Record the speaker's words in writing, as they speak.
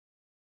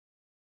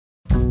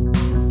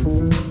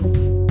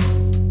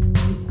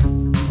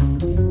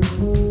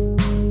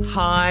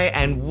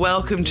and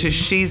welcome to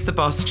She's the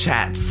Boss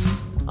Chats.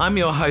 I'm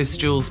your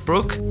host, Jules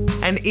Brooke,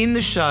 and in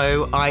the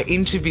show, I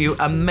interview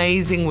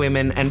amazing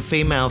women and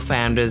female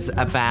founders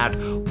about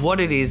what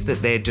it is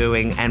that they're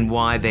doing and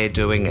why they're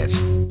doing it.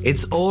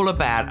 It's all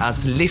about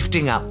us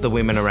lifting up the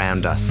women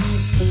around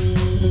us.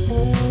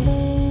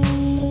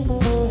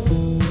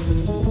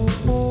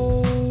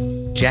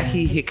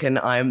 Jackie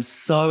Hicken, I am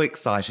so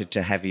excited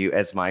to have you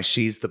as my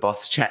She's the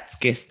Boss Chats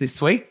guest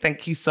this week.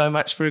 Thank you so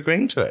much for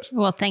agreeing to it.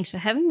 Well, thanks for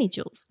having me,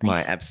 Jules.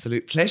 Thanks. My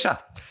absolute pleasure.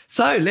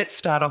 So let's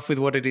start off with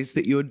what it is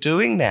that you're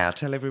doing now.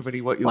 Tell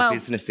everybody what your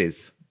business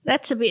is.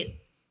 That's a bit,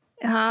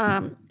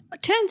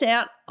 it turns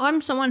out I'm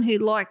someone who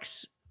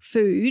likes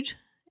food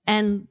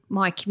and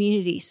my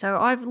community. So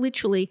I've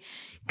literally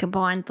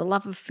combined the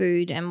love of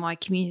food and my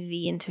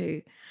community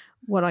into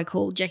what I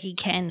call Jackie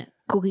Can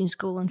Cooking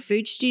School and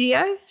Food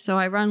Studio. So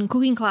I run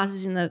cooking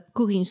classes in the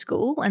cooking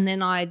school, and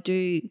then I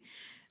do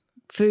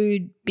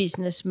food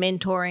business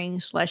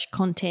mentoring /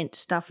 content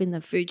stuff in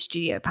the food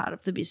studio part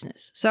of the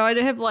business. So I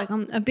do have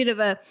I'm a bit of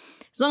a,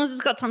 as long as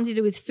it's got something to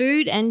do with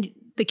food and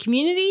the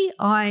community,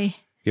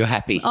 You're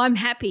happy. I'm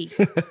happy.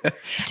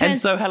 And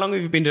so how long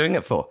have you been doing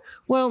it for?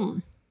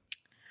 Well,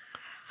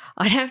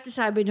 I'd have to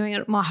say I've been doing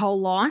it my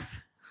whole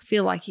life.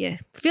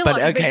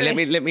 But okay,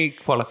 let me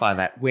qualify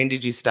that. When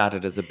did you start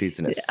it as a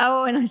business?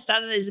 Oh, and I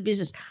started it as a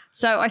business.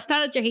 So I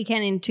started Jackie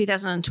Can in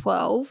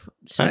 2012.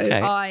 So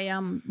okay.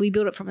 We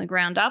built it from the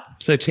ground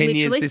up. So 10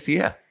 years this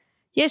year.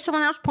 Yeah,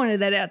 someone else pointed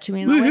that out to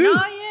me, and I went, "Oh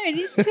yeah, it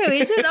is too,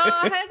 is it? Oh,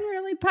 I hadn't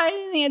really paid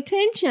any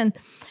attention."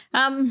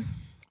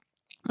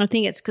 I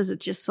think it's because it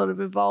just sort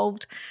of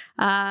evolved.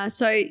 In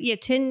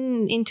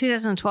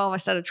 2012 I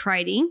started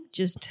trading,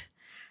 just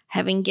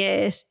having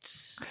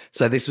guests.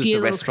 So this was the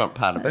restaurant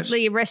part of it?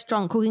 The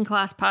restaurant cooking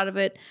class part of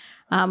it.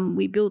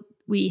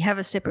 We have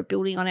a separate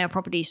building on our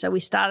property. So we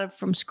started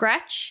from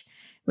scratch.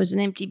 It was an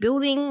empty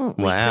building.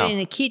 Wow. We put in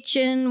a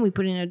kitchen. We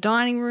put in a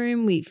dining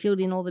room. We filled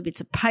in all the bits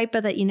of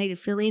paper that you need to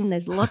fill in.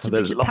 There's lots of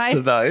bits of paper. There's lots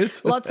of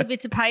those. Lots of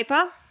bits of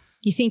paper.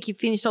 You think you've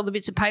finished all the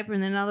bits of paper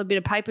and then another bit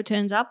of paper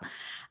turns up.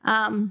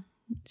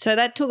 So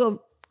that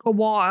took a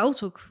while,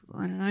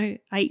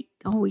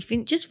 we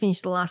just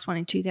finished the last one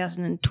in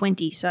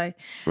 2020. So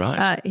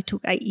right. It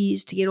took 8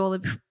 years to get all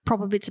the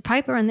proper bits of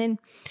paper, and then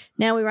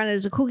now we run it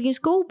as a cooking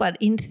school. But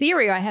in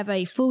theory, I have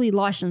a fully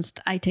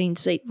licensed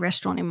 18-seat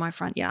restaurant in my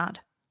front yard.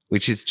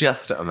 Which is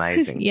just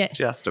amazing. Yeah.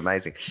 Just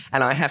amazing.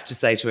 And I have to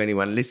say to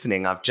anyone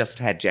listening, I've just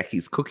had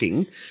Jackie's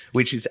cooking,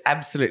 which is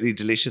absolutely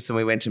delicious, and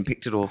we went and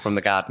picked it all from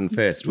the garden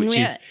first, which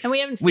is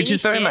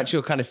very much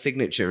your kind of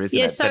signature, isn't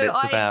it? Yeah, so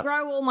I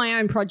grow all my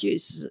own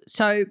produce.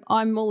 So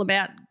I'm all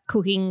about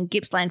cooking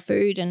Gippsland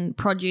food and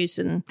produce,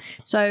 and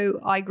so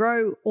I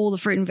grow all the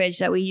fruit and veg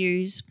that we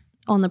use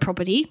on the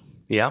property.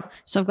 Yeah.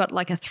 So I've got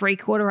like a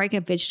 3/4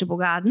 acre vegetable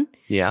garden.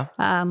 Yeah.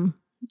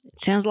 It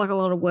sounds like a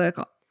lot of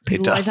work.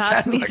 People always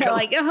ask me,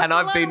 and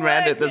I've been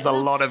around it, there's a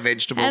lot of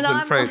vegetables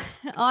and fruits.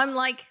 I'm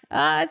like,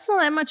 it's not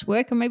that much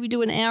work. I maybe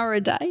do an hour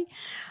a day.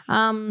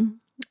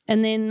 And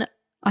then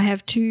I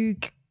have two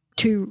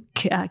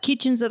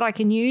kitchens that I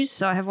can use.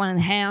 So I have one in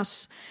the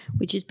house,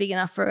 which is big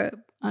enough for,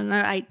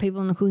 8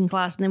 people in the cooking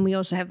class. And then we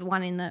also have the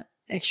one in the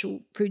actual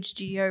food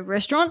studio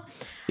restaurant.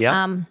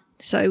 Yeah.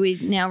 So we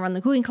now run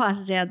the cooking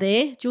classes out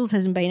there. Jules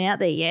hasn't been out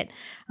there yet.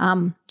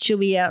 She'll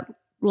be out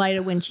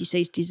later when she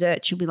sees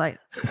dessert. She'll be like,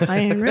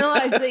 I didn't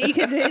realise that you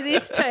could do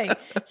this too.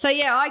 So,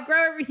 yeah, I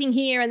grow everything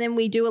here, and then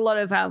we do a lot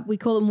of we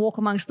call them walk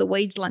amongst the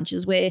weeds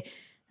lunches, where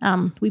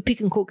we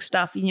pick and cook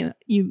stuff.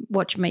 You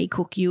watch me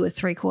cook you a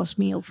 3-course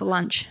meal for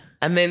lunch.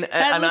 And then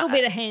a little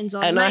bit of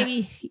hands-on.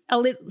 Maybe a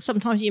little.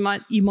 Sometimes you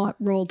might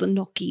roll the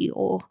gnocchi,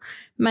 or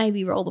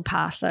maybe roll the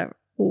pasta,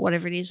 or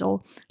whatever it is,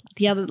 or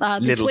the other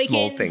this little weekend,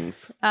 small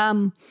things.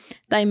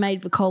 They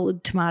made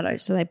Vicola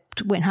tomatoes, so they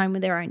went home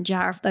with their own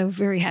jar. They were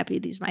very happy.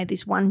 They made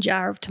this one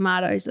jar of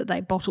tomatoes that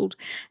they bottled,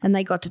 and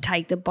they got to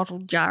take the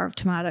bottled jar of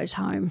tomatoes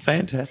home.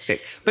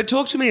 Fantastic. But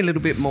talk to me a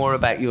little bit more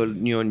about your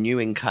new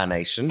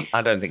incarnation.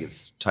 I don't think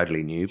it's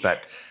totally new,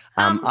 but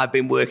I've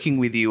been working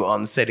with you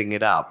on setting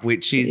it up,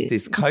 which is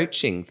this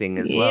coaching thing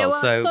as well.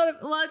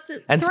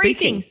 It's three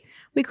things.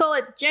 We call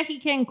it Jackie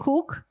Can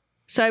Cook.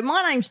 So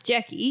my name's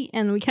Jackie,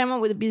 and we came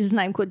up with a business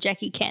name called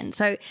Jackie Can.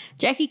 So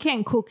Jackie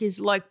Can Cook is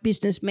like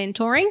business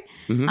mentoring.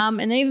 Mm-hmm.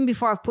 And even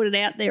before I've put it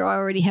out there, I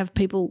already have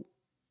people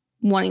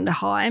wanting to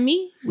hire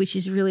me, which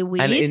is really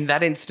weird. And in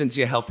that instance,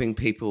 you're helping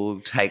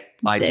people take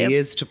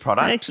ideas to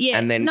product,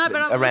 and then but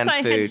I've around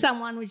also food. had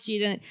someone, which you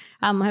don't,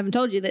 I haven't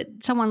told you,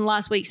 that someone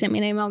last week sent me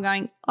an email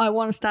going, I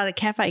want to start a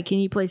cafe. Can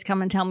you please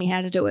come and tell me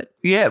how to do it?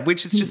 Yeah,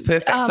 which is just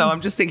perfect. So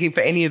I'm just thinking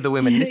for any of the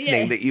women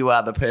listening that you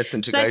are the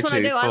person to go to. That's what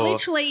I do. I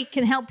literally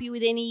can help you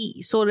with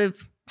any sort of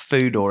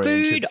food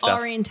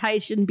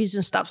orientation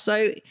business stuff.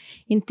 So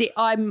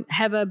I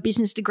have a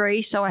business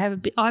degree, so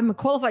I'm a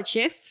qualified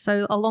chef.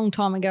 So a long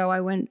time ago I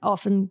went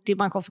off and did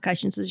my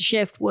qualifications as a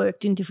chef,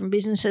 worked in different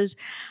businesses.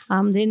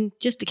 Then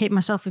just to keep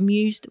myself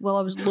amused while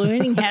I was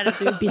learning how to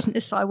do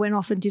business, I went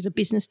off and did a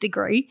business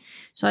degree.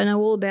 So I know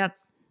all about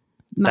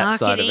that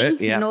side of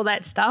marketing it, and all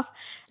that stuff.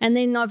 And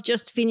then I've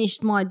just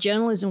finished my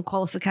journalism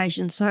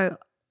qualification. So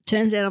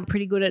turns out I'm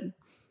pretty good at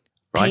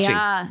Writing.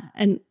 PR.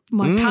 And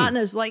my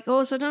partner's like, so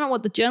I don't know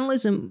what the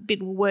journalism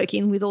bit will work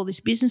in with all this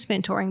business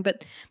mentoring,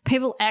 but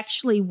people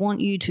actually want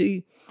you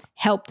to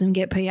help them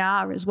get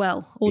PR as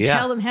well, or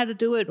tell them how to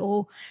do it,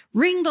 or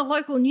ring the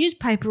local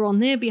newspaper on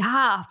their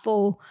behalf,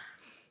 or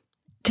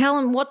tell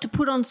them what to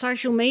put on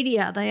social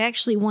media. They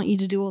actually want you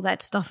to do all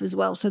that stuff as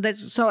well. So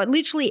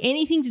literally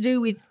anything to do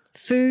with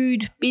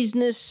food,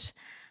 business,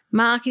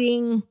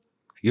 marketing.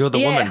 You're the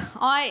woman.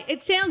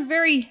 It sounds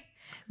very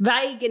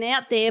vague and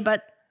out there,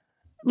 but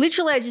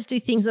literally I just do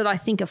things that I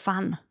think are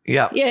fun.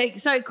 Yeah. Yeah,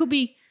 so it could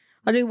be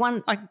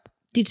I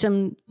did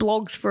some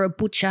blogs for a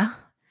butcher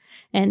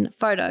and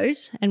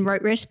photos and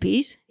wrote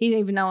recipes. He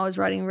didn't even know I was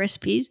writing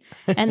recipes.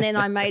 And then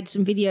I made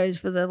some videos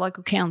for the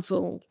local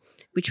council,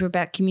 which were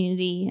about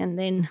community. And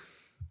then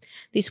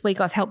this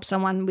week I've helped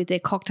someone with their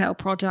cocktail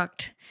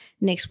product.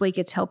 Next week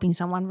it's helping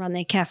someone run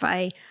their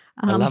cafe.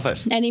 I love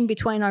it. And in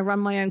between I run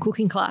my own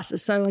cooking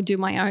classes. So I do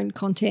my own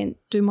content,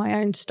 do my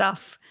own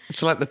stuff.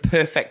 It's like the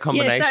perfect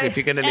combination if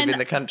you're going to live in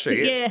the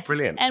country. It's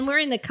brilliant. And we're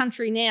in the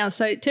country now.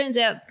 So it turns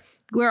out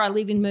where I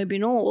live in Murby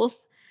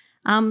North,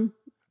 and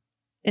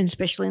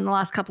especially in the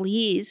last couple of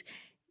years,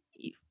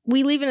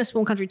 we live in a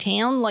small country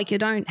town. Like you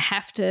don't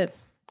have to,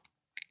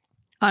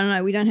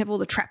 we don't have all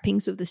the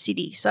trappings of the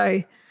city.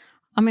 So,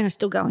 I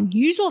still go and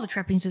use all the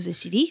trappings of the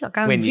city. I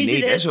go and visit it.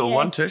 When you need it or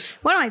want it.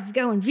 When I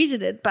go and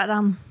visit it, but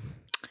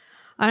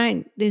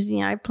there's,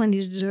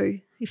 plenty to do,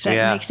 if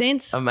that makes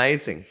sense.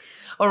 Amazing.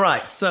 All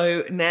right,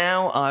 so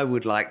now I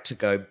would like to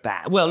go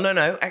back. Well,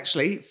 no,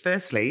 actually,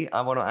 firstly,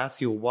 I want to ask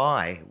you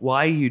why.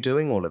 Why are you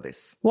doing all of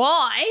this?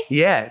 Why?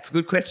 Yeah, it's a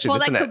good question, isn't it?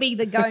 Well, that could be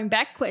the going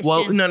back question.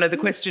 Well, no, the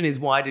question is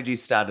why did you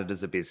start it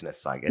as a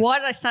business, I guess? Why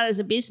did I start as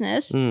a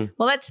business?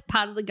 Well, that's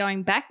part of the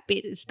going back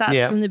bit. It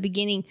starts from the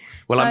beginning.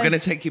 Well, I'm going to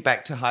take you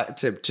back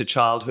to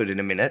childhood in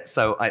a minute,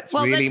 so it's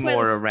really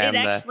more around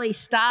it actually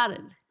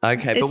started.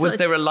 Okay, but was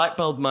there a light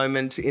bulb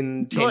moment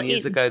in 10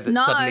 years ago that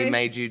suddenly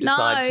made you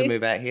decide to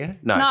move out here?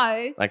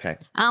 No. Okay.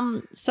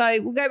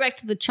 So we'll go back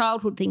to the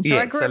childhood thing. So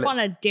I grew up on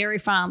a dairy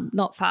farm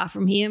not far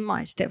from here.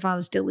 My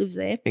stepfather still lives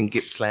there. In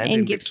Gippsland,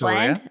 in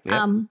Gippsland.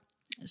 Victoria.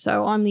 Yep.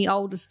 So I'm the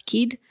oldest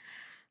kid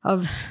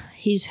of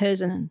his,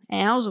 hers and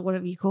ours, or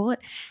whatever you call it.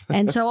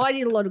 And so I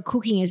did a lot of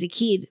cooking as a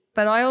kid,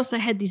 but I also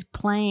had this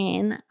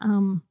plan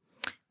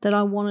that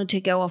I wanted to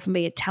go off and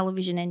be a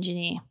television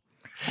engineer.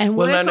 And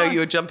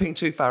you're jumping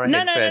too far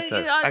ahead first.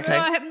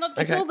 I have not.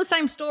 It's all the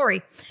same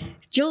story.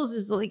 Jules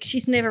is like,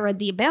 she's never read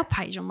the About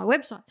page on my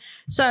website.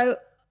 So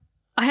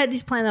I had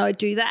this plan that I'd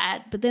do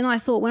that, but then I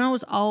thought when I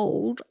was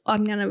old,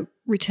 I'm going to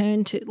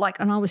return to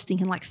and I was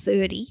thinking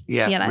 30.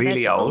 Yeah,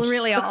 really old.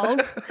 Really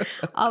old.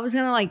 I was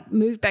going to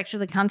move back to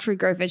the country,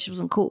 grow vegetables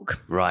and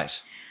cook.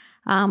 Right.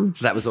 So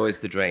that was always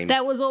the dream.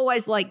 That was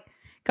always go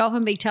off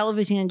and be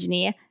television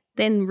engineer,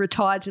 then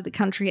retire to the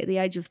country at the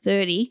age of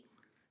 30.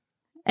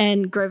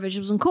 And grow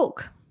vegetables and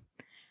cook.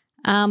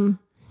 I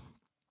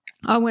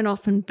went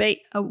off and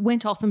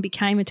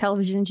became a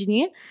television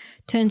engineer.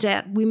 Turns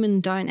out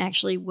women don't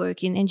actually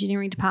work in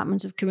engineering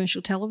departments of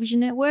commercial television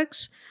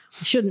networks.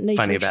 I shouldn't need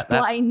to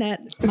explain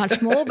that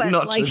much more, but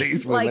not to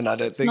these women, I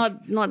don't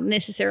think. Not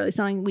necessarily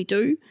something we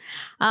do.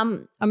 I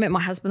met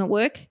my husband at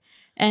work,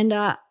 and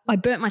I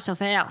burnt myself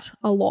out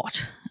a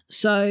lot.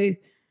 So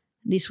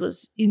this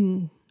was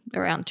in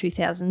around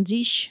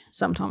 2000s-ish,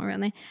 sometime around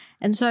there.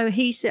 And so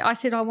I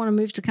said, I want to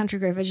move to country,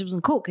 grow vegetables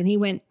and cook. And he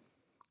went,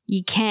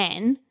 you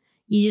can,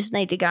 you just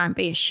need to go and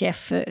be a chef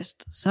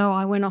first. So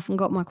I went off and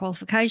got my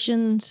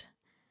qualifications.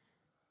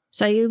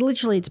 So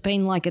literally it's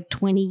been a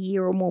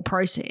 20-year or more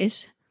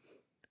process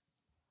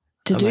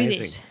to do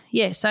this.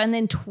 Yeah, so and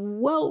then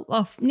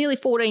nearly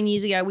 14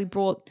 years ago we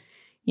brought,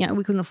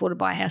 we couldn't afford to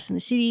buy a house in the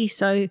city.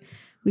 So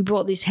we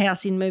brought this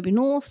house in Murby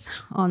North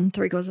on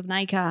 3/4 of an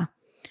acre.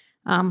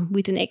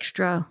 With an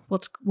extra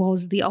what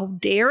was the old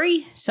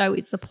dairy. So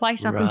it's the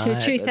place up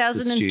until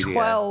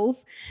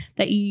 2012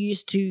 that you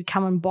used to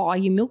come and buy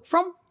your milk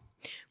from,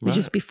 which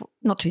was before,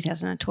 not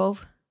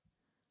 2012.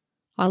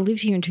 I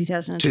lived here in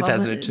 2012.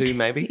 2002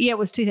 maybe? Yeah, it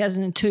was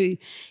 2002.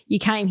 You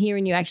came here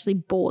and you actually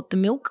bought the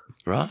milk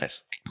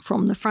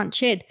from the front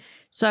shed.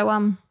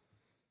 So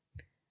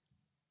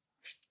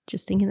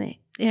just thinking there.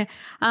 Yeah.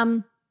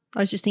 I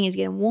was just thinking it's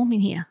getting warm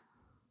in here.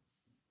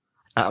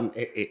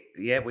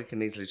 We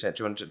can easily turn.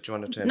 Do you want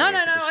to turn? No.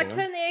 I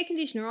turned the air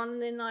conditioner on,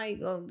 and then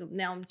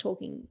now I'm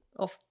talking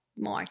off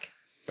mic.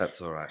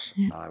 That's all right.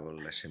 Yeah. I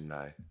will let him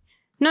know.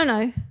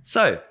 No.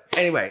 So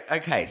anyway,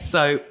 okay.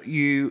 So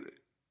you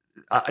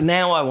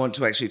now I want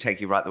to actually take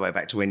you right the way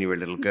back to when you were a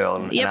little girl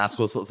and ask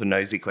all sorts of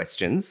nosy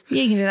questions.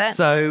 Yeah, you can do that.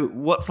 So,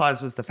 what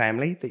size was the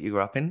family that you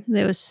grew up in?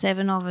 There was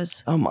 7 of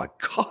us. Oh my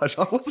God,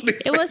 I wasn't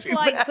expecting that.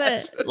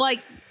 It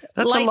was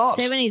the late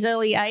 70s,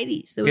 early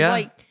 80s. There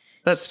was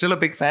that's still a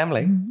big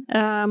family.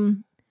 I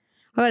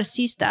got a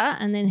sister,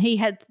 and then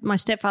my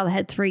stepfather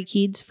had 3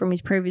 kids from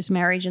his previous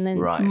marriage, and then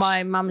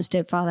my mum and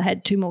stepfather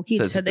had 2 more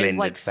kids. So there's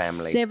was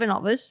family. 7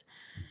 of us.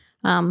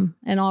 And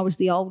I was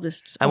the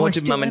oldest. And I what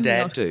did still mum and am the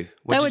dad oldest. do? They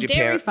What were did your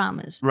dairy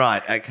farmers.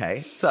 Right,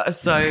 okay. So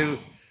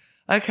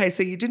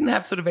you didn't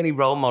have sort of any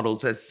role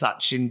models as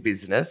such in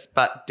business,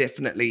 but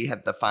definitely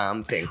had the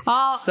farm thing.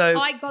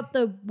 I got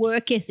the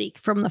work ethic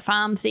from the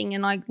farm thing,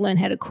 and I learned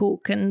how to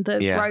cook and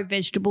grow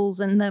vegetables.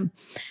 And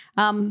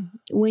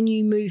when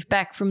you move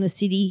back from the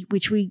city,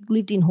 which we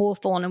lived in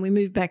Hawthorne, and we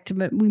moved to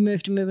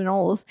Melbourne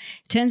North,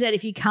 it turns out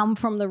if you come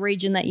from the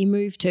region that you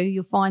move to,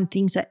 you'll find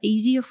things are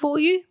easier for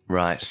you.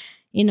 Right.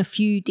 In a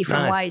few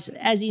different ways,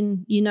 as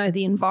in,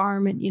 the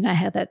environment,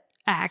 how that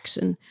acts,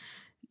 and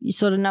you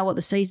sort of know what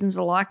the seasons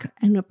are like.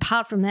 And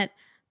apart from that,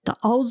 the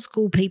old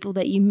school people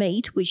that you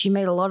meet, which you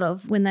meet a lot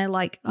of, when they're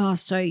like, oh,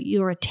 so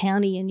you're a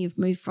townie and you've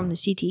moved from the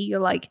city, you're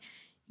like,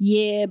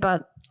 yeah,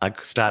 but I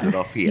started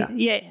off here.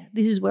 Yeah,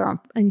 this is where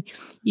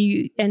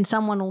and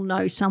someone will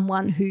know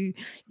someone who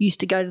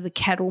used to go to the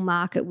cattle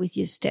market with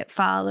your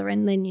stepfather,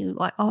 and then you're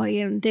like, oh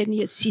yeah, and then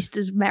your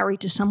sister's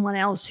married to someone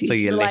else who's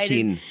related, let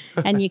in.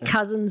 and your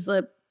cousin's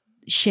the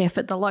chef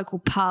at the local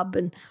pub,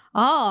 and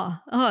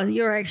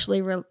you're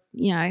actually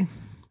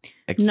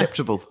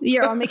acceptable.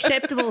 Yeah, I'm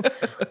acceptable.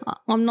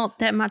 I'm not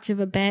that much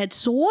of a bad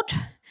sort.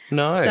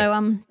 No.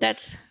 So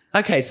that's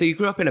okay. So you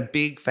grew up in a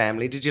big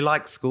family. Did you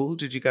like school?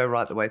 Did you go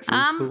right the way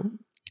through school?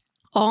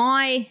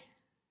 I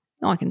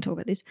can talk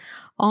about this.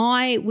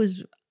 I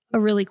was a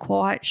really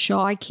quiet,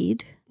 shy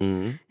kid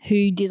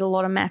who did a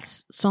lot of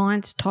maths,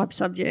 science type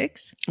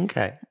subjects.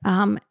 Okay.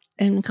 And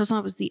because I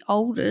was the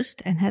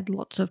oldest and had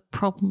lots of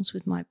problems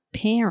with my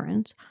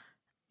parents,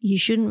 you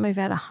shouldn't move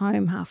out of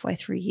home halfway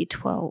through year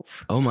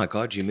 12. Oh, my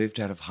God, you moved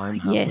out of home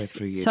halfway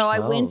through year 12. So I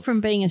went from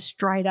being a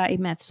straight A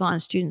maths,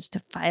 science student to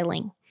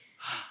failing.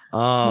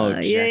 Oh,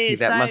 Jackie,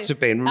 that must have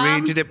been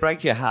really. Did it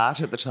break your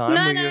heart at the time?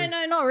 No,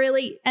 not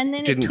really. And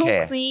then it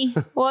took me.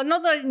 Well,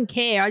 not that I didn't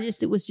care. I knew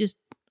it was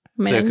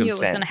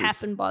going to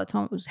happen by the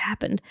time it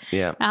happened.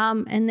 Yeah.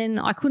 And then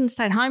I couldn't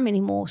stay at home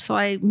anymore, so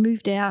I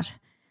moved out,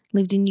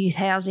 lived in youth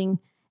housing,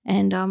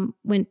 and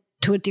went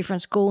to a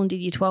different school and did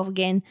year 12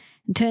 again.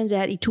 And turns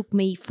out it took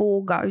me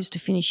 4 goes to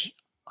finish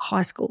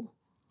high school.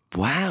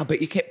 Wow,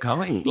 but you kept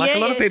going. Like a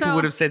lot of people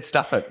would have said,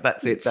 stuff it.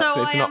 That's it. It's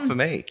not for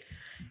me.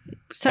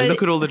 So and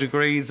look at all the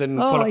degrees and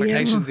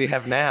qualifications you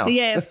have now.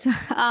 Yeah.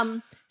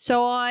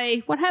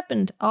 What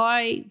happened?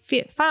 I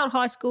failed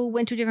high school,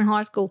 went to a different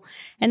high school,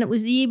 and it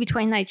was the year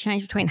they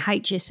changed between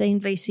HSE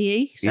and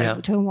VCE, so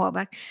we're talking a while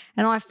back,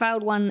 and I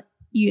failed one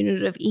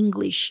unit of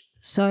English,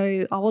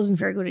 so I wasn't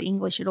very good at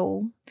English at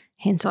all,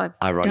 hence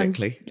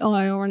ironically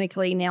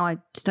now I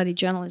study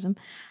journalism,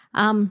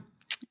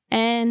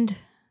 and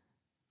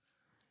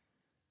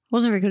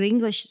wasn't very good at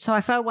English, so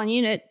I failed one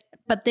unit.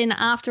 But then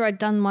after I'd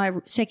done my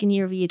second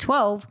year of year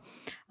 12,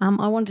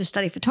 I wanted to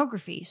study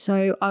photography.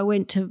 So I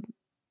went to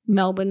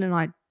Melbourne and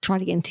I tried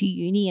to get into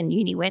uni, and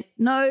uni went,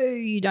 no,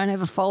 you don't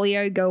have a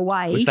folio, go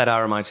away. Was that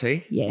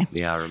RMIT? Yeah.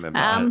 Yeah, I remember.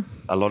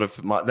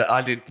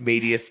 I did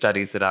media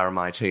studies at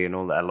RMIT, and a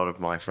lot of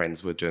my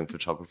friends were doing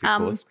photography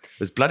course. It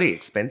was bloody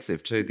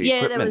expensive too. The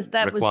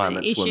equipment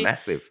requirements were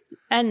massive.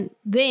 And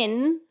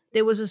then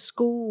there was a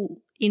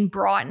school in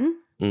Brighton.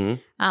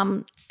 Mm-hmm.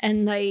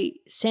 And they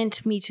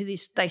sent me to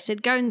this. They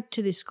said, go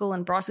to this school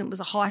in Brighton. It was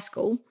a high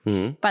school,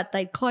 but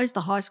they'd closed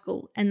the high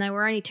school and they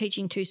were only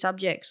teaching 2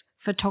 subjects,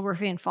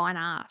 photography and fine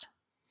art.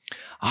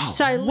 Oh,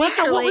 so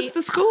literally, what was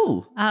the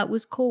school? It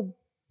was called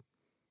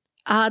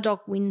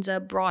RDoc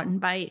Windsor Brighton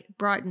Bay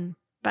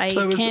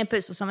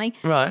Campus or something.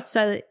 Right.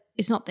 So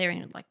it's not there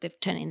in they've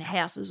turned into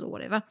houses or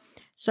whatever.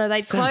 So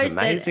they closed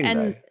it,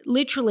 and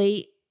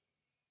literally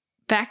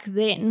back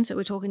then. So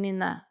we're talking in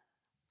the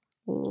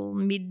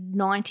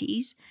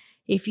mid-90s,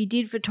 if you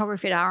did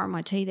photography at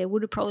RMIT, there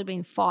would have probably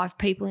been 5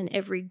 people in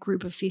every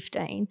group of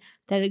 15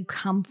 that had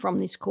come from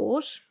this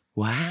course.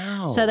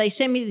 Wow. So they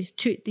sent me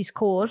this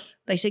course.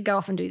 They said, go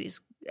off and do this.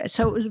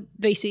 So it was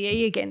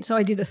VCE again. So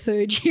I did a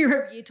 3rd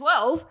year of year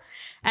 12,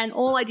 and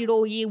all I did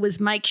all year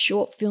was make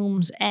short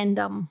films and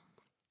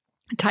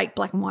take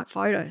black and white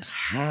photos.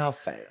 How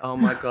fat. Oh,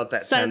 my God,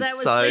 that sounds that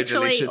was so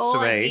literally delicious all to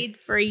me. I did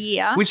for a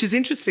year. Which is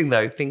interesting,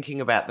 though, thinking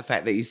about the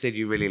fact that you said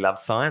you really love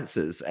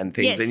sciences and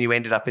things, and you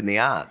ended up in the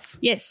arts.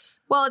 Yes.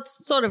 Well,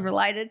 it's sort of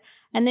related.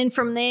 And then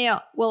from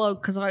there,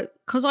 because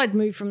I'd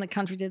moved from the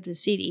country to the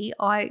city,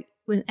 I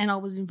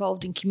was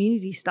involved in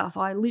community stuff.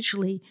 I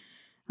literally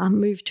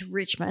moved to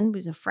Richmond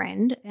with a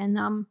friend,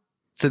 and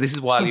so this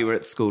is while you were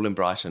at school in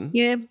Brighton.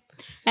 Yeah.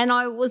 And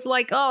I was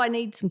like, I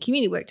need some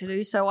community work to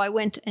do. So I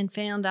went and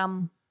found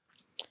an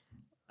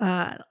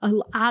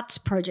arts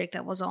project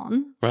that was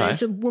on. Right.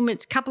 There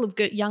was a couple of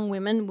young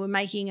women were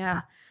making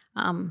a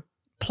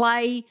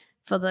play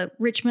for the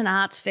Richmond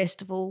Arts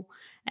Festival,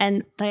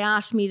 and they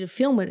asked me to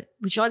film it,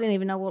 which I didn't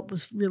even know what it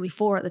was really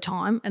for at the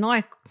time, and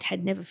I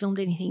had never filmed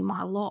anything in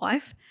my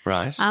life.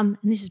 Right. And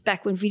this is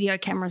back when video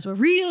cameras were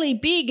really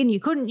big and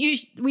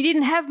we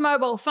didn't have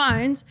mobile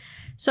phones.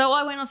 So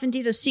I went off and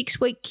did a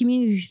 6-week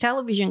community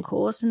television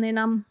course, and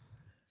then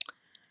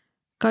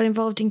got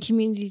involved in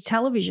community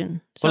television.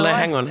 So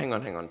hang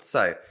on.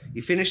 So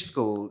you finished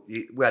school.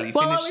 You finished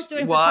I was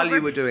doing while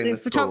you were doing the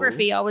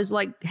photography. school. I was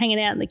like hanging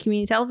out in the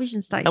community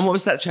television station. And what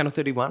was that, Channel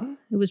 31?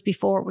 It was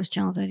before it was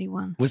Channel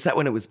 31. Was that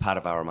when it was part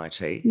of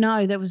RMIT?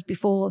 No, that was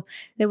before.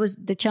 There was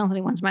the Channel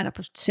 31's made up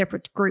of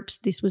separate groups.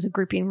 This was a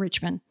group in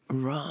Richmond.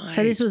 Right.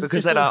 So this was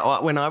because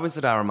when I was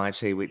at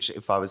RMIT, which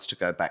if I was to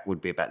go back would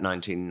be about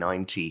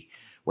 1990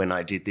 when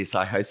I did this,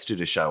 I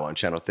hosted a show on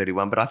Channel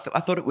 31, but I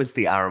thought it was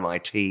the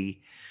RMIT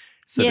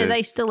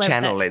they still have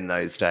channel that. In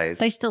those days.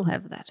 They still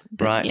have that.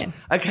 Right. Yeah.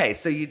 Okay,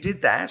 so you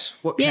did that.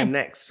 What came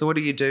next? So what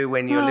do you do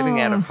when you're living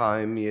out of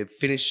home, you've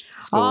finished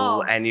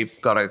school and you've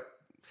got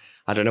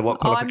I don't know what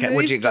qualification.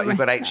 What you got? You've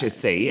got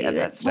HSC at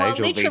that stage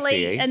or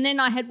VCE? And then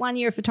I had 1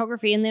 year of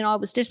photography and then I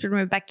was desperate to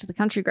move back to the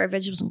country, grow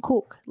vegetables and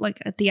cook, like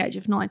at the age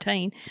of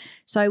 19.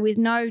 So with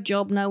no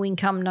job, no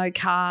income, no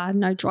car,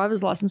 no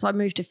driver's license, I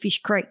moved to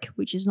Fish Creek,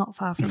 which is not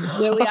far from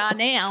where we are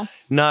now.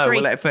 No,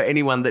 well, for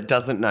anyone that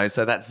doesn't know,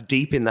 so that's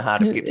deep in the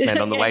heart of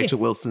Gippsland on the way to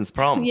Wilson's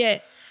Prom. Yeah.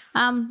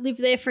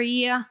 Lived there for a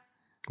year.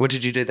 What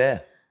did you do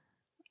there?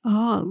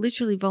 Oh,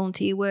 literally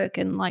volunteer work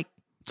and like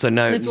So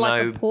no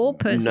a poor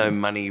person. No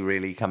money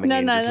really coming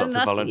in, just lots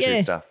of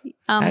voluntary stuff.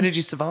 How did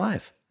you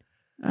survive?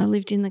 I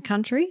lived in the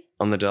country.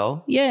 On the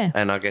dole? Yeah.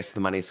 And I guess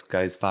the money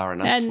goes far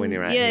enough when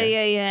you're out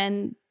here. Yeah.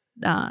 And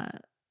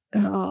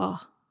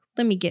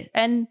let me get.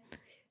 And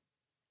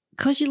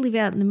because you live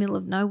out in the middle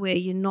of nowhere,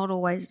 you're not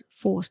always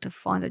forced to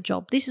find a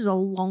job. This is a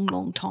long,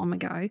 long time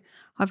ago.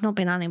 I've not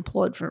been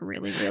unemployed for a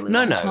really, really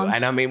long time.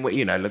 And I mean, look,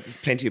 there's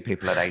plenty of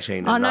people at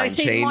 18 and 19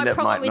 see, my that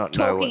might not know what they want to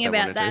do. talking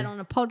about that on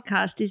a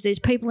podcast is there's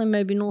people in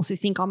Murby North who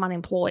think I'm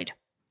unemployed.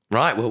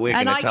 Right, well, we're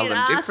going to tell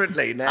them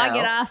differently now. I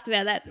get asked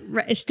about that.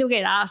 I still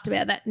get asked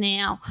about that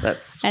now.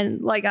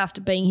 And like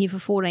after being here for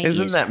 14 years.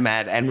 Isn't that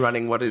mad? And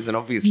running what is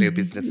obviously a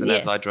business. And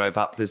as I drove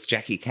up, there's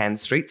Jackie Can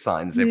street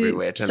signs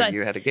everywhere telling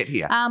you how to get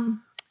here.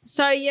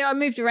 So, I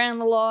moved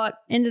around a lot,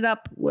 ended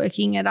up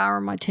working at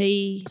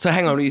RMIT. So,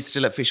 hang on, were you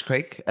still at Fish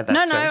Creek at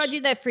that stage? No, I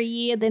did that for a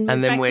year, then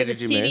moved back to the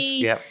city.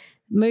 Move? Yep.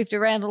 Moved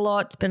around a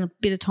lot, spent a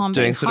bit of time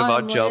doing being sort homeless.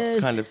 of odd jobs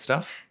kind of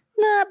stuff?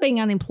 No,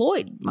 being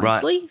unemployed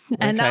mostly.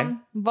 Right. And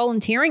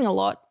volunteering a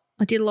lot.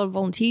 I did a lot of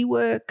volunteer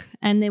work,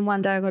 and then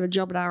one day I got a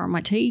job at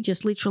RMIT.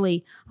 Just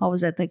literally, I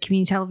was at the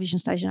community television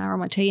station at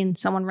RMIT, and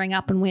someone rang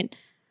up and went,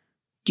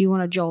 "Do you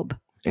want a job?"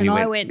 And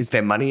I went, "Is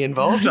there money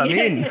involved? I'm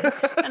in."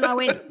 And I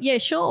went, "Yeah,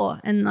 sure."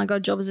 And I got a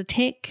job as a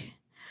tech.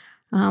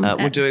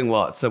 We're doing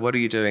what? So what are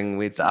you doing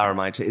with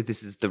RMIT?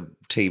 This is the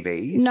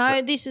TV?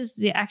 No, this is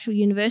the actual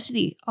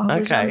university.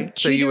 Okay,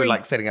 so you were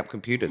like setting up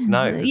computers?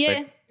 No.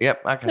 Yep,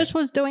 okay. That's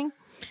what I was doing.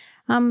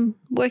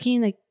 Working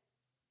in the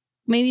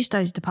media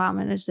studies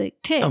department as the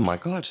tech. Oh, my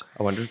God.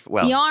 I wonder if,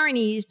 the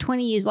irony is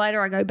 20 years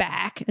later I go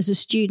back as a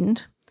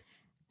student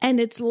and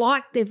it's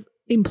like they've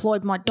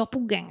employed my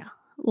doppelganger.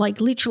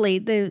 Like literally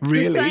the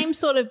same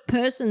sort of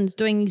person's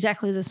doing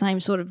exactly the same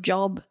sort of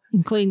job,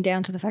 including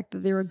down to the fact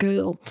that they're a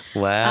girl.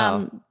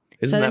 Wow.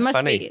 Isn't that must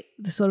funny? Be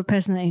the sort of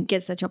person that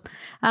gets that job.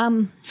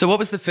 So what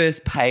was the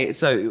first pay?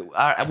 So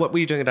what were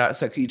you doing at?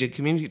 So you did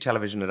community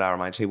television at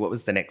RMIT. What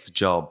was the next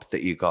job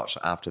that you got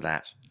after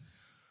that?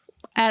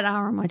 At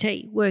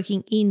RMIT,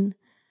 working in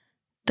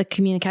the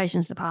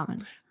communications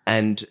department.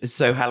 And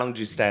so how long did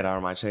you stay at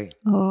RMIT?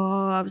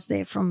 Oh, I was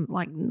there from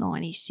like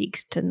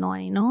 96 to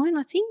 99,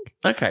 I think.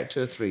 Okay,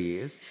 2 or 3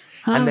 years.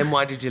 And then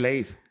why did you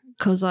leave?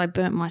 Because I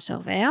burnt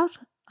myself out.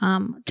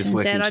 Just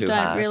turns out I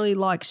don't really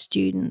like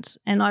students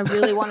and I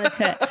really wanted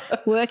to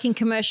work in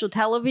commercial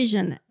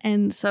television.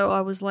 And so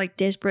I was like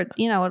desperate,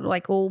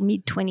 like all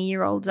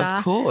mid-20-year-olds are.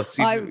 Of course.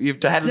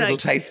 You've had a little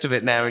taste of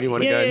it now and you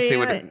want to go and see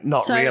what it,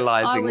 not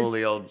realising all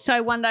the old.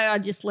 So one day I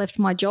just left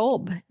my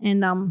job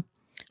and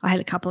I had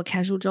a couple of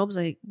casual jobs.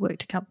 I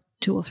worked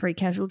 2 or 3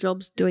 casual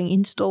jobs doing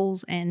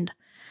installs and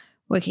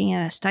working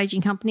at a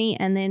staging company.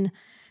 And then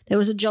there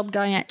was a job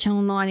going at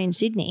Channel 9 in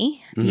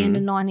Sydney at the end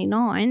of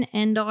 99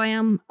 and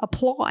I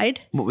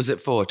applied. What was it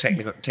for? Tech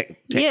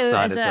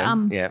side as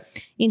well?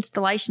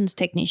 Installations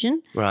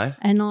technician. Right.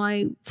 And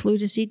I flew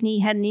to Sydney,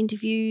 had an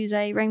interview.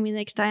 They rang me the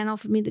next day and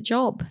offered me the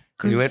job.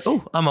 And you went,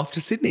 I'm off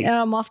to Sydney.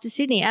 I'm off to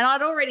Sydney. And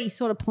I'd already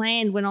sort of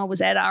planned when I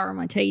was at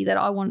RMIT that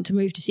I wanted to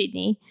move to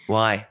Sydney.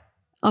 Why?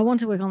 I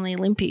want to work on the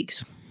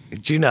Olympics.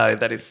 Do you know,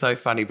 that is so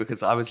funny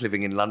because I was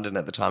living in London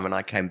at the time and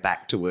I came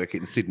back to work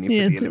in Sydney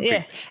for the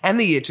Olympics. Yeah. And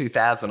the year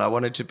 2000. I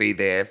wanted to be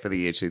there for the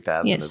year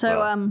 2000 as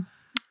well.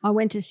 I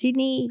went to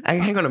Sydney. And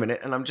hang on a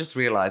minute. And I'm just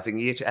realising,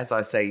 as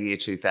I say, year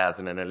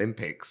 2000 and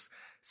Olympics.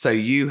 So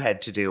you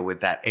had to deal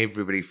with that,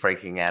 everybody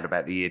freaking out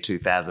about the year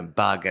 2000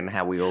 bug and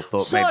how we all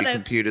thought maybe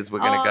computers were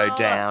going to go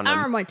down.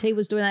 RMIT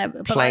was doing that.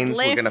 But planes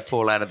were going to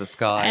fall out of the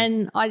sky.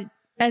 And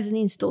as an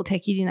install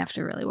tech, you didn't have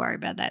to really worry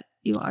about that.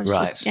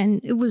 Right. And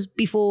it was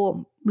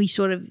before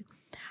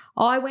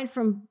I went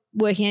from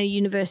working at a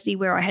university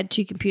where I had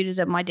 2 computers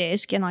at my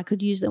desk and I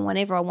could use them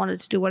whenever I wanted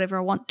to do whatever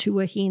I want to,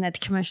 working at a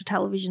commercial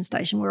television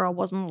station where I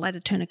wasn't allowed to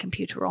turn a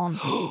computer on.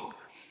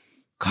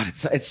 God,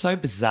 it's so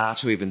bizarre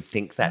to even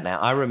think that now.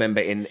 I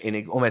remember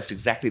in almost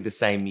exactly the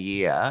same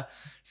year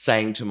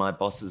saying to my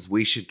bosses,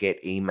 we should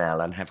get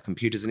email and have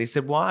computers. And he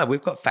said, why?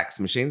 We've got fax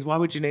machines. Why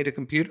would you need a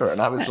computer? And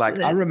I was like,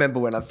 I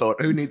remember when I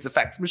thought, who needs a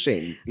fax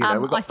machine? You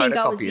know, we've got I think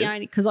photocopiers. I was the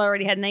only, because I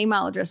already had an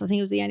email address. I think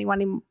it was the only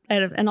one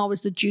and I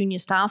was the junior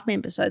staff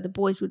member. So the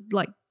boys would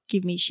like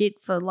give me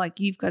shit for like,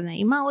 you've got an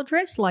email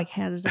address? Like,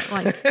 how does that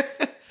like...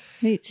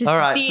 It's just all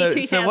right, the year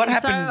 2000. so what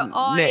happened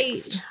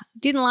next? I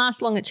didn't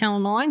last long at Channel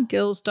 9.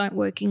 Girls don't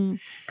work in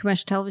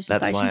commercial television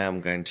That's stations. why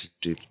I'm going to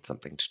do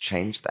something to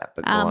change that,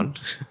 but go on.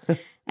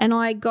 And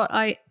I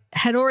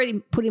had already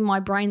put in my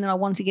brain that I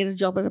wanted to get a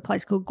job at a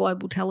place called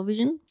Global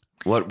Television.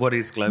 What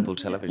is Global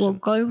Television? Well,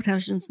 Global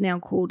Television is now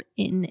called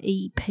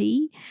NEP.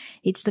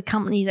 It's the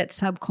company that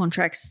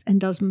subcontracts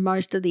and does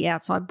most of the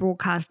outside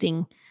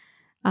broadcasting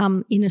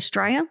in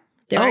Australia.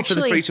 They're for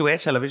the free-to-air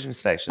television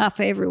stations.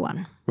 For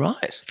everyone.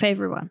 Right. For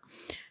everyone.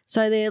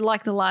 So they're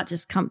like the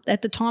largest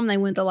at the time they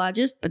weren't the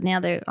largest, but now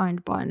they're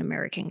owned by an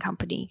American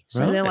company.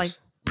 So they're like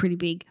pretty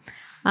big.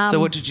 So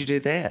what did you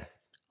do there?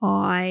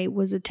 I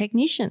was a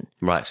technician.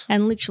 Right.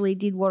 And literally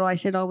did what I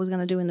said I was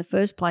going to do in the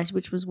first place,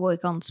 which was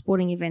work on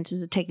sporting events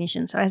as a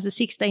technician. So as a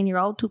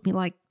 16-year-old, took me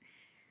like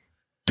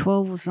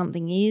 12 or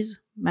something years,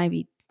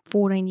 maybe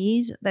 14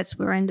 years. That's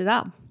where I ended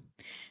up.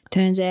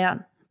 Turns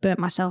out, burnt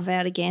myself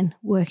out again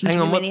working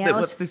too many hours.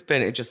 What's this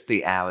been? Just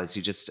the hours?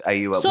 Are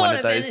you one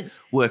of those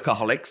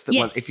workaholics that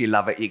yes. if you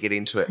love it, you get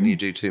into it and you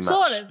do too much?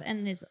 Sort of.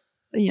 And there's,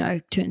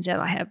 turns out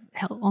I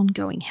have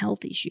ongoing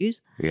health issues.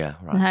 Yeah,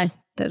 right.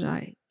 That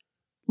I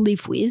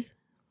live with,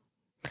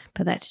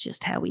 but that's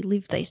just how we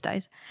live these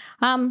days.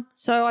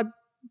 So I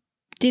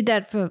did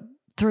that for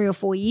 3 or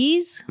 4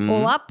 years,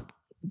 all up,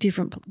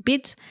 different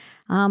bits.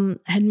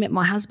 Had met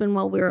my husband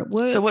while we were at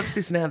work. So what's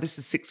this now? This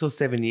is 6 or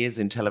 7 years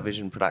in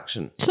television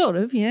production. Sort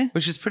of, yeah.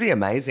 Which is pretty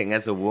amazing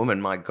as a woman.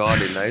 My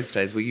God, in those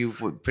days, were you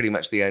pretty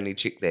much the only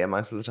chick there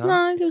most of the time?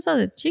 No, there was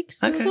other chicks.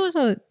 There was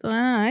always I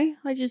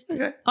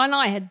don't know.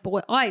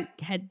 I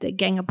had the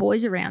gang of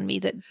boys around me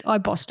that I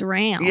bossed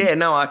around. Yeah,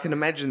 no, I can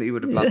imagine that you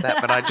would have loved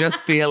that, but I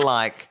just feel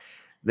like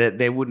that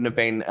there wouldn't have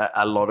been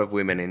a lot of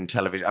women in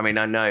television. I mean,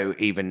 I know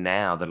even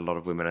now that a lot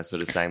of women are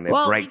sort of saying they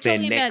break their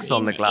necks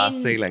on the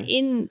glass ceiling.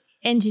 In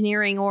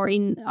engineering or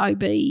in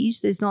OBs,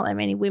 there's not that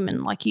many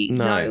women. Like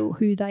know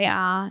who they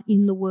are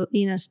in the world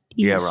in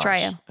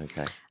Australia. Right.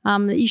 Okay.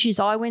 The issues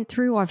I went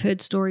through, I've heard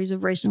stories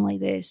of recently.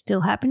 They're still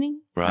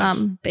happening.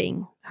 Right.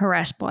 Being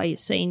harassed by your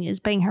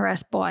seniors, being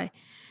harassed by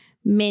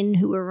men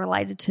who are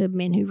related to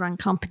men who run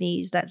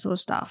companies, that sort of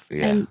stuff,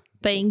 and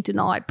being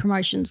denied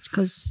promotions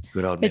because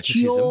it's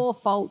your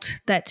fault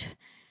that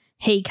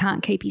he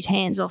can't keep his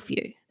hands off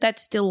you.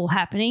 That's still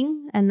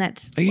happening, and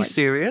that's. Are you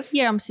serious?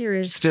 Yeah, I'm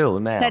serious. Still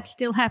now. That's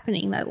still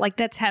happening.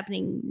 That's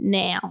happening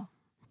now.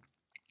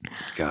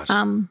 Gosh.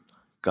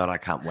 God, I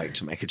can't wait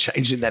to make a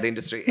change in that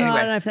industry. Anyway,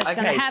 I don't know if that's going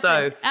to happen.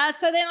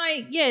 So then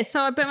I burnt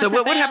myself out. So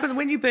what happens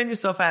when you burn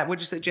yourself out? Would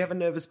you say, do you have a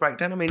nervous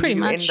breakdown? I mean, Pretty do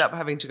you much. end up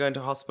having to go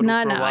into hospital for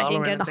a while? No, I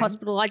didn't go to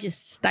hospital. I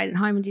just stayed at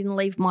home and didn't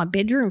leave my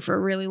bedroom for a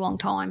really long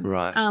time.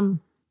 Right.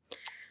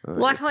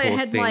 Luckily, I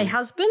had my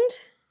husband.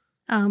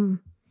 Did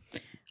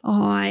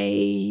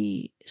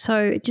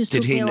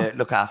he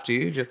look after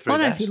you? I don't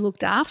know if he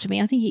looked after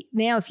me. I think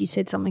now if you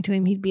said something to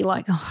him, he'd be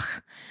like, "Oh,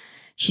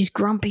 she's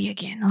grumpy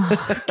again.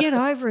 Oh, get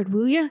over it,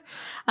 will you?"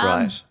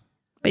 Right.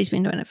 But he's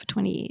been doing it for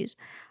 20 years.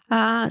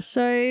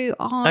 So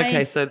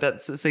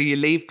you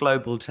leave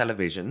Global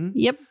Television.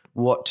 Yep.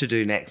 What to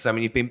do next? I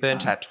mean, you've been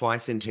burnt out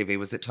twice in TV.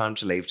 Was it time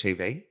to leave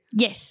TV?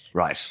 Yes.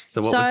 Right.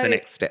 So what was the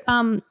next step?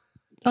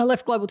 I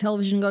left Global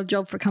Television and got a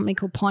job for a company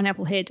called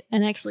Pineapple Head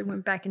and actually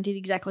went back and did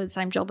exactly the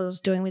same job I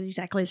was doing with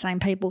exactly the same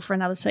people for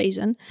another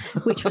season,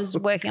 which was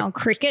working on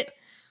cricket,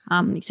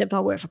 except I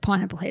worked for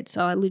Pineapple Head.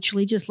 So I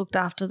literally just looked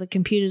after the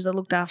computers that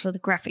looked after the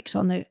graphics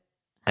on the...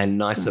 And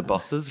nicer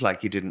bosses,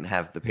 like you didn't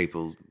have the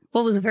people...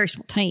 Well, it was a very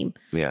small team.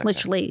 Yeah. Okay.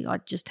 Literally, I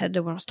just had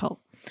to do what I was told.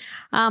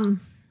 How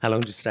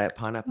long did you stay at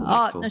Pineapple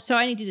Head for? No, so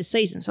I only did a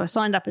season. So I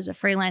signed up as a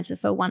freelancer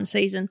for one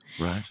season.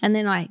 Right. And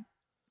then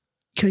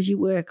because you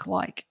work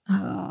like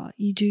for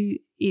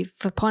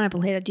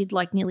Pineapple Head, I did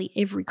like nearly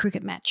every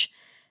cricket match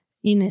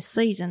in a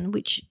season,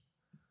 which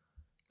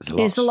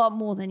is a lot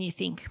more than you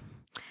think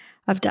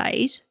of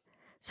days.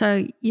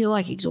 So you're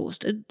like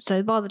exhausted.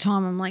 So by the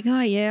time I'm like,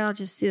 oh yeah, I'll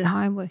just sit at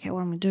home, work out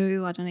what I'm going to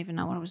do. I don't even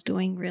know what I was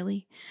doing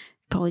really.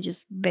 Probably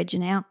just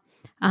vegging out.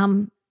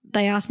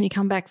 They asked me to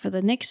come back for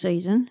the next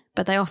season,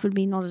 but they offered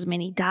me not as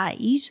many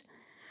days.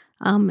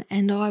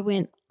 And I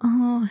went,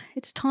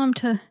 it's time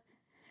to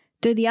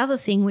do the other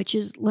thing, which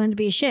is learn to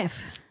be a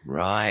chef.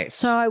 Right.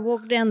 So I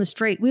walked down the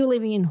street. We were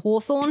living in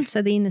Hawthorne,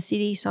 so the inner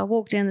city. So I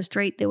walked down the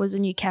street. There was a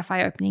new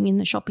cafe opening in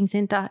the shopping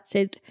centre. It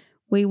said,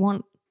 we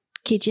want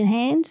kitchen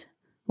hands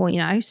or,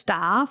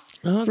 staff.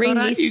 Oh, ring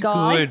God, this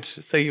guy. Good.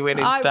 So you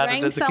went and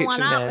started as a kitchen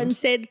hand. I rang someone up and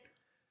said,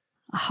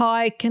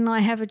 hi, can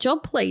I have a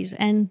job, please?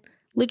 And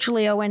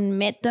literally I went and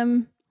met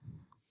them.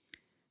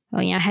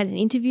 I had an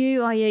interview.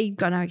 Oh, yeah, you've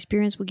got no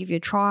experience. We'll give you a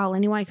trial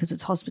anyway because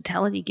it's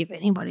hospitality. Give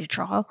anybody a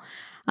trial.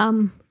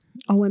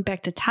 I went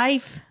back to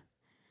TAFE,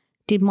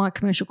 did my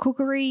commercial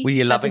cookery. Were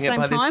you at the loving it same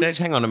by this time. stage?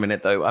 Hang on a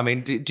minute, though. I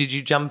mean, did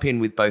you jump in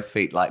with both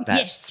feet like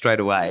that straight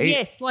away?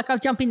 Yes, like I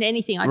jump into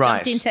anything. I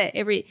Right. jumped into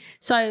every.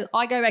 So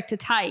I go back to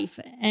TAFE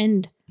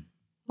and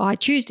I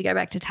choose to go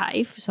back to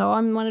TAFE. So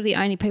I'm one of the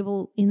only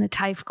people in the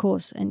TAFE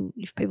course. And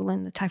if people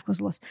in the TAFE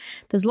course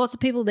there's lots of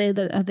people there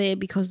that are there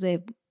because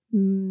they're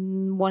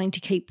wanting to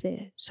keep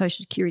their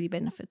social security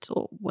benefits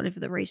or whatever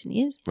the reason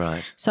is.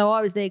 Right. So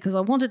I was there because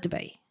I wanted to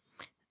be.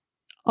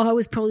 I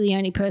was probably the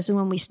only person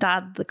when we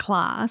started the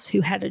class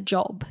who had a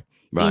job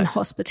in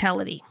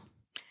hospitality,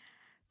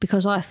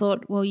 because I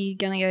thought, well, you're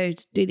going to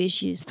go do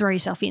this, you throw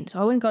yourself in. So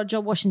I went and got a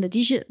job washing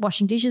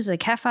dishes at a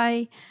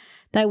cafe.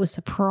 They were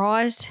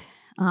surprised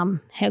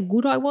how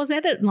good I was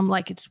at it, and I'm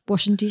like, it's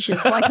washing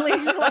dishes. Like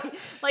literally,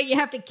 like you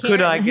have to care.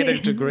 Could I get a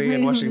degree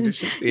in washing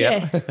dishes?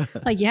 Yeah.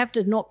 Like you have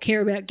to not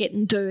care about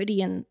getting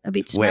dirty and a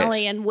bit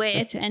smelly and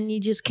wet, and you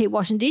just keep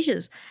washing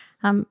dishes.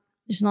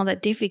 It's not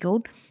that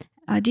difficult.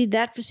 I did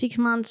that for 6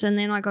 months, and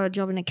then I got a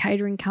job in a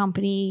catering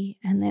company,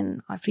 and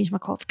then I finished my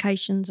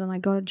qualifications and I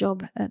got a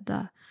job at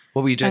the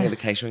What were you doing at the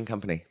catering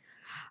company?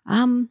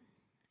 Cooking?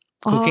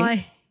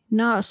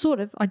 Cooking? Sort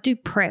of. I do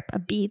prep a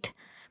bit,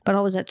 but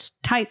I was at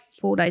TAFE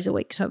 4 days a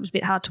week, so it was a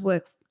bit hard to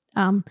work.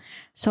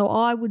 So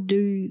I would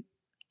do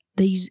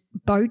these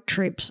boat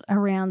trips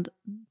around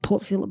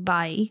Port Phillip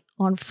Bay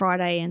on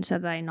Friday and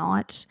Saturday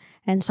nights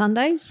and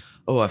Sundays.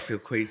 Oh, I feel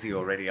queasy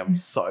already. I'm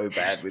so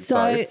bad with So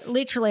boats.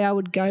 literally I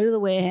would go to the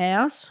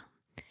warehouse,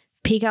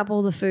 pick up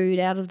all the food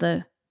out of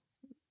the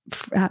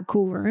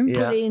cool room,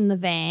 put it in the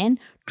van,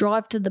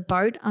 drive to the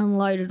boat,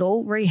 unload it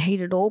all,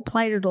 reheat it all,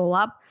 plate it all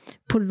up,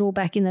 put it all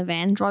back in the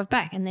van, drive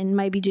back, and then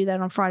maybe do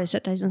that on Fridays,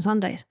 Saturdays and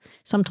Sundays.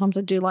 Sometimes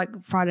I do like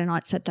Friday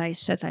night,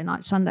 Saturday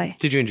night, Sunday.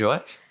 Did you enjoy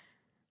it?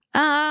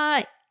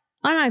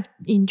 I don't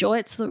enjoy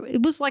it.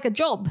 It was like a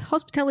job.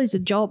 Hospitality is a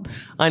job.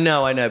 I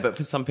know, but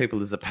for some people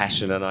there's a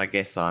passion, and I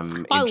guess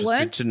I'm interested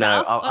learned to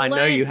know. stuff. I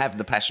know you have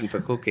the passion for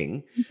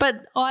cooking.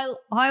 But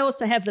I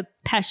also have the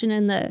passion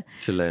and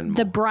to learn more.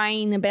 the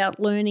brain about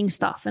learning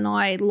stuff, and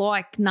I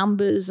like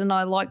numbers and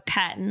I like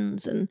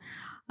patterns, and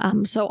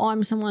so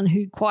I'm someone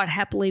who quite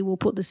happily will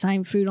put the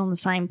same food on the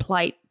same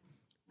plate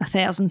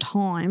 1,000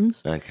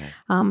 times. Okay.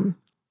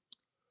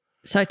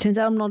 So it turns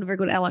out I'm not a very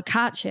good a la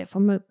carte chef.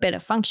 I'm a better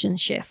function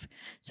chef.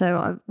 So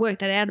I worked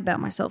that out about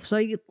myself.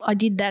 So I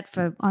did that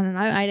for,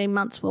 18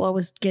 months while I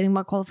was getting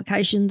my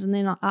qualifications. And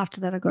then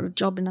after that I got a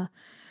job in a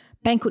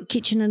banquet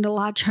kitchen in a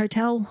large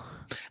hotel.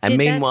 And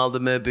meanwhile, the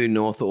Merbau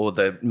North or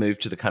the move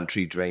to the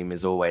country dream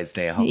is always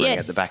there hovering at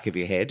the back of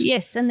your head.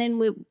 Yes, and then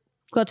we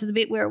got to the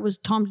bit where it was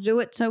time to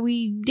do it, so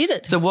we did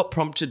it. So what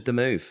prompted the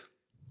move?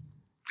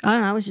 I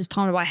don't know. It was just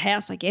time to buy a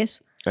house, I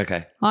guess.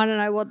 Okay. I don't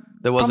know what.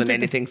 There wasn't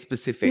anything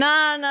specific.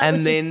 No.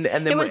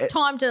 It was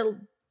time to.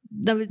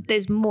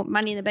 There's more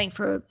money in the bank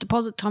for a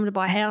deposit. Time to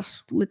buy a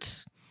house.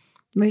 Let's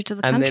move to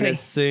the country. And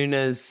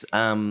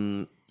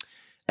then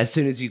as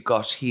soon as you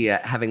got here,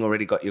 having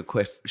already got your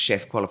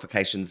chef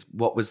qualifications,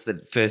 what was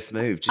the first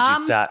move? Did you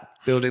start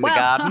building the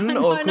garden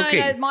or cooking?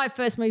 No. My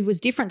first move was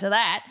different to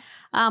that.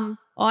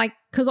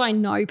 Because I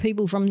know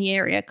people from the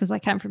area, because I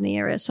came from the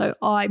area. So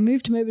I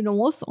moved to Merbau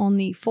North on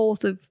the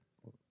 4th of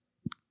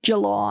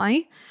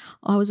July.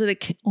 I was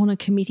on a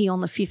committee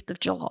on the 5th of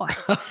July.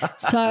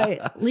 So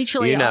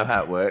literally, you know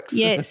how it works.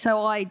 Yeah.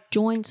 So I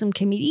joined some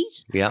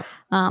committees. Yeah.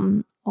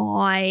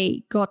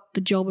 I got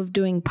the job of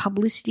doing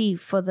publicity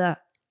for the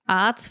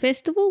arts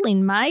festival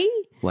in May.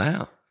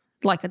 Wow.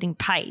 Like I think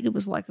paid. It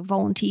was like a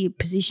volunteer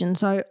position.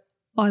 So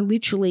I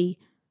literally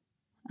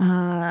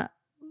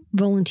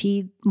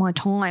volunteered my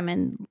time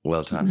and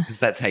well done, because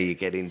that's how you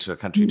get into a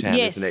country town,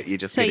 isn't it? You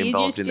just get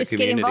involved in the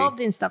community. Get involved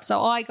in stuff.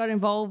 So I got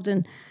involved,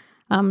 and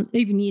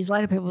even years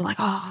later, people were like,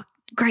 "Oh,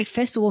 great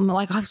festival!" And I'm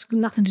like, "I've got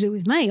nothing to do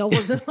with me. I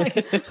wasn't like,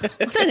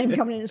 I don't even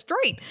come in the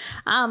street."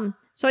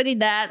 So I did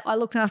that.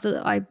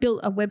 I built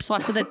a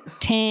website for the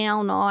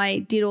town. I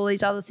did all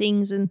these other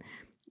things, and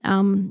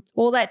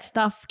all that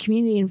stuff.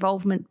 Community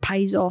involvement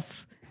pays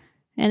off,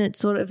 and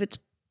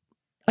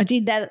I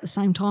did that at the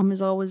same time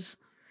as I was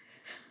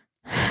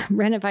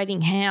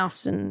renovating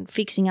house and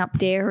fixing up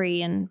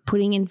dairy and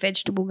putting in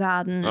vegetable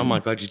garden. Oh my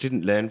God, you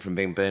didn't learn from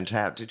being burnt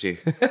out, did you?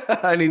 This,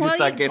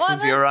 I guess,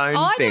 was your own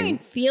thing. I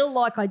don't feel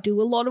like I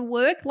do a lot of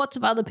work. Lots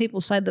of other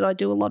people say that I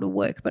do a lot of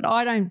work, but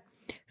I don't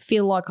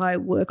feel like I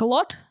work a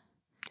lot.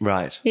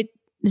 Right.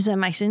 Does that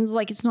make sense?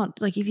 Like, it's not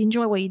like if you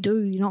enjoy what you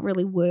do, you're not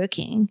really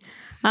working.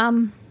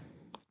 So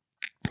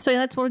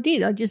that's what I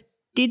did. I just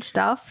did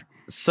stuff.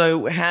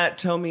 So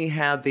tell me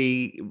how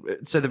the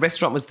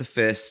restaurant was the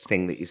first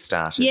thing that you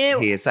started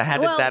here. So how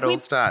did that all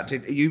start?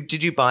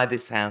 Did you buy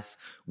this house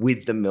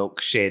with the milk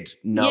shed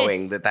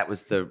knowing that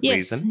was the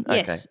reason?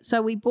 Yes. Okay.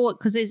 So we bought,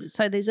 because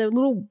there's a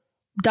little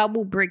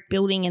double brick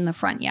building in the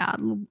front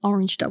yard, little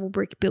orange double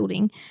brick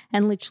building,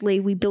 and literally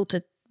we built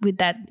it with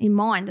that in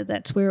mind,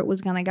 that's where it was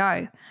going to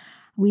go.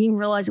 We didn't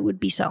realise it would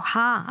be so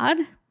hard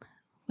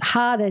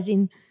as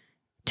in,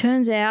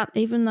 turns out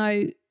even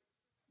though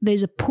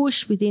there's a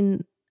push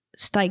within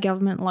state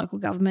government and local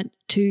government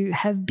to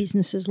have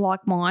businesses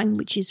like mine,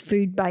 which is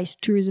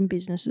food-based tourism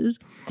businesses,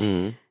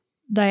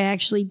 they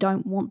actually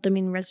don't want them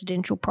in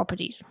residential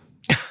properties.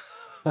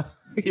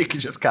 You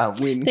just can't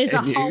win. There's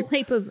a whole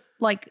heap of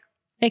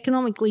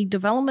economically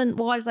development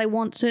wise they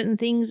want certain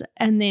things,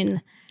 and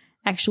then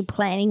actual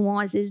planning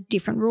wise there's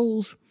different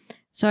rules.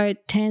 So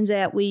it turns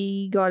out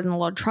we got in a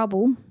lot of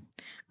trouble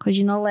because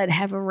you're not allowed to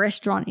have a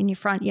restaurant in your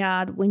front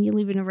yard when you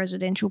live in a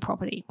residential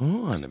property.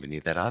 Oh, I never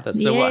knew that either.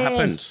 So what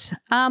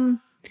happened?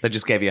 They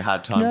just gave you a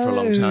hard time for a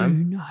long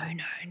time? No.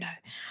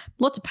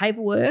 Lots of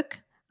paperwork.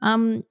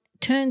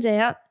 Turns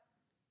out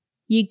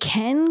you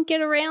can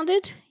get around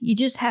it. You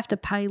just have to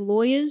pay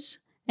lawyers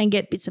and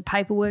get bits of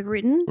paperwork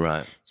written.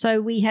 Right.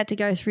 So we had to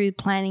go through the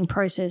planning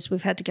process.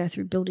 We've had to go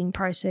through building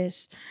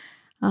process.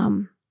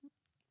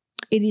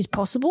 It is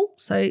possible.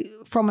 So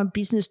from a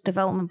business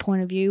development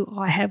point of view,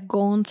 I have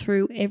gone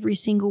through every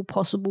single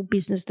possible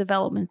business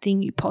development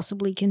thing you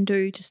possibly can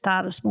do to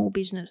start a small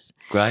business.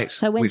 Great.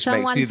 So when Which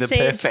makes you the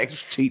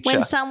perfect teacher.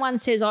 When someone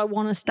says, I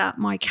want to start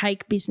my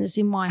cake business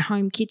in my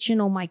home kitchen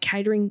or my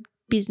catering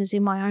business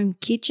in my own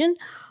kitchen,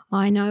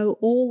 I know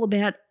all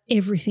about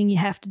everything you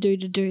have to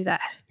do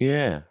that.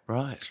 Yeah,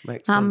 right.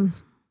 Makes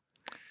sense.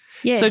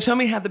 Yeah. So tell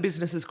me how the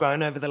business has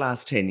grown over the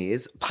last 10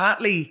 years.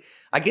 Partly,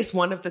 I guess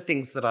one of the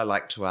things that I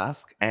like to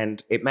ask,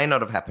 and it may not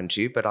have happened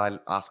to you, but I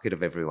ask it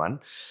of everyone,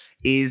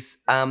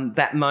 is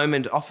that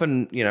moment.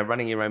 Often,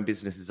 running your own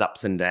business is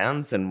ups and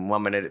downs, and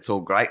 1 minute it's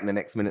all great and the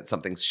next minute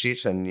something's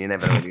shit and you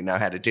never really know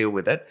how to deal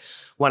with it.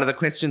 One of the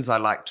questions I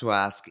like to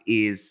ask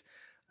is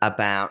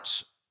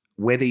about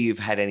whether you've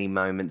had any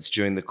moments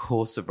during the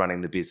course of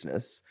running the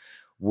business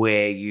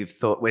where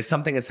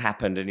something has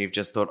happened and you've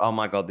just thought, oh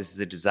my God, this is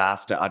a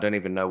disaster. I don't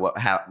even know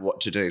what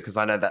to do, because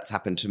I know that's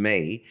happened to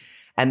me.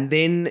 And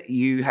then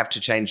you have to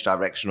change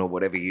direction or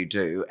whatever you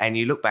do, and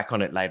you look back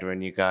on it later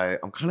and you go,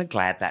 I'm kind of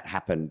glad that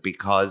happened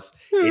because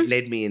it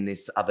led me in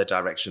this other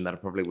direction that I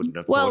probably wouldn't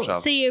have thought of. Well,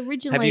 see,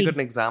 originally... Have you got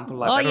an example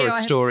like that or a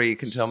story you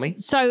can tell me?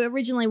 So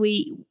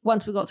originally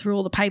once we got through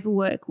all the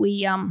paperwork,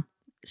 we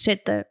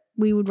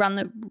we would run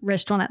the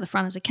restaurant at the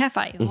front as a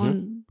cafe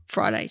on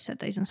Fridays,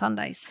 Saturdays and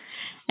Sundays.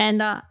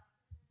 And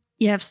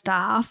you have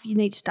staff. You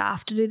need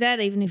staff to do that,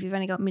 even if you've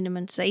only got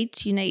minimum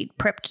seats. You need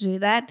prep to do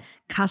that.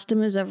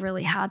 Customers are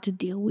really hard to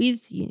deal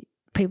with.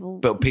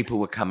 But people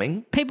were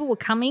coming? People were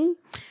coming.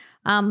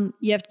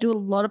 You have to do a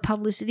lot of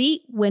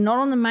publicity. We're not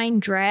on the main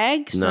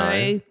drag,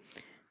 so...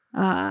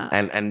 No.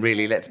 And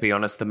really, let's be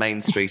honest, the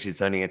main street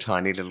is only a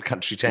tiny little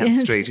country town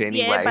street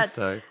anyway.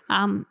 Yeah,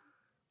 but,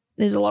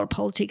 there's a lot of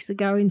politics that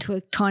go into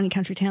a tiny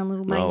country town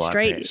little main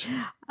street.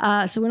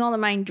 So we're not on the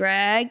main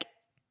drag.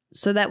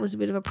 So that was a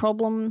bit of a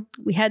problem.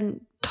 We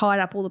hadn't tied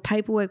up all the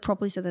paperwork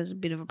properly, so that was a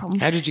bit of a problem.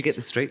 How did you get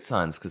the street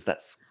signs? Because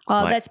that's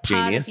that's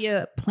genius. Part of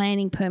your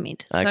planning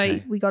permit. Okay.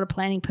 So we got a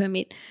planning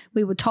permit.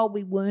 We were told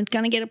we weren't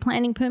going to get a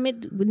planning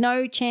permit. With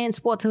no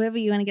chance whatsoever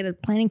you're going to get a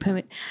planning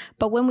permit.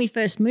 But when we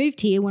first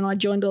moved here, when I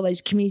joined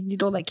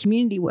did all that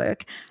community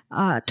work,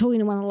 talking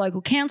to one of the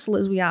local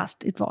councillors, we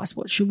asked advice,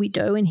 what should we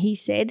do? And he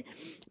said,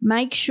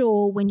 make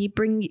sure when you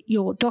bring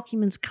your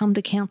documents come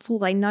to council,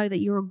 they know that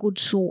you're a good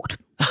sort.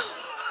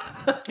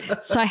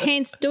 So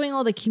hence doing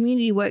all the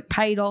community work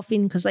paid off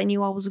because they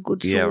knew I was a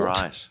good sort.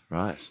 Yeah,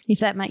 right. If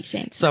that makes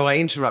sense. So I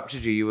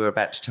interrupted you. You were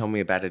about to tell me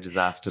about a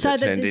disaster that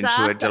turned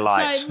into a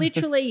delight.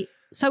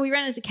 So we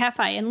ran as a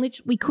cafe and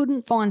we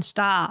couldn't find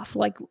staff.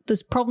 Like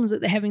there's problems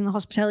that they're having in the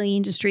hospitality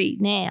industry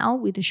now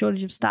with the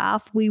shortage of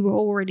staff. We were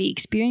already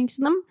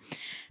experiencing them.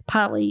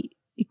 Partly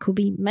it could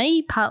be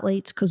me. Partly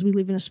it's because we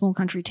live in a small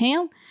country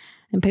town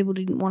and people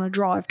didn't want to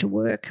drive to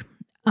work.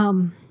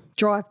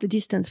 Drive the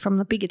distance from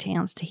the bigger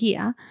towns to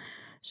here.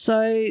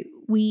 So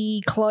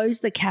we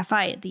closed the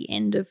cafe at the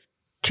end of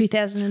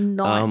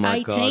 2009. Oh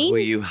my God, were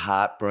you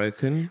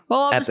heartbroken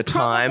well, I at was the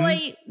time?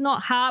 Probably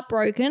not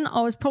heartbroken.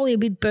 I was probably a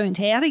bit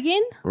burnt out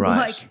again.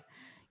 Right.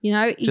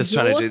 Just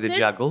trying to do the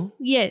juggle?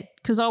 Yeah,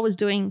 because I was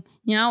doing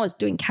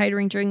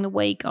catering during the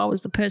week. I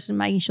was the person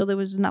making sure there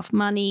was enough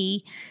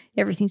money.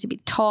 Everything's a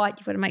bit tight.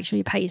 You've got to make sure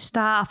you pay your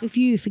staff. If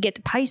you forget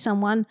to pay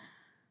someone,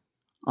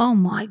 oh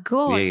my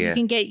God, you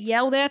can get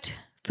yelled at.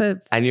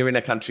 And you're in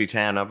a country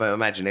town. I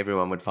imagine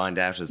everyone would find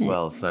out as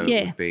well. So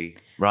it would be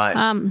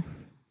right.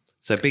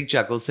 So big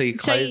juggle. So you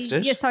closed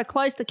it? Yes, so I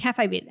closed the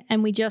cafe bit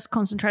and we just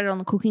concentrated on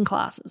the cooking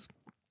classes.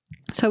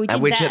 So we did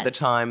and which that. At the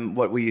time,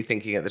 what were you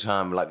thinking at the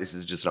time? Like this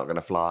is just not going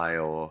to fly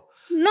or?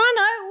 No,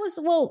 it was,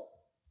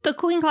 the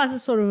cooking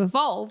classes sort of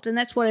evolved and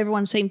that's what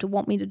everyone seemed to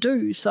want me to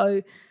do.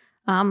 So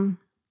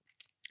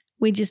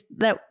we just,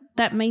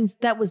 that means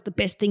that was the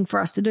best thing for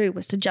us to do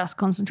was to just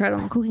concentrate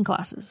on the cooking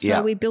classes.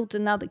 So we built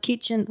another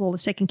kitchen, the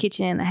second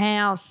kitchen in the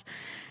house.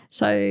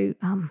 So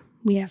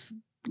we have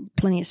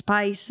plenty of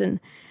space. And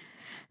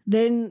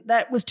then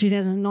that was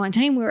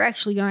 2019. We were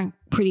actually going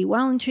pretty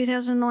well in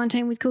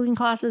 2019 with cooking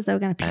classes. They were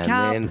going to pick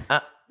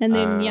up. And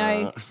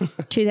then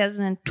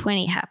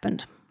 2020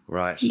 happened.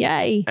 Right.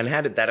 Yay. And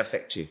how did that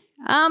affect you?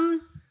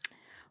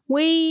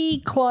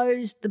 We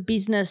closed the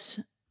business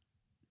a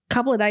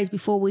couple of days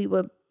before we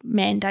were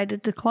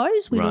mandated to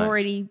close. We'd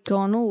already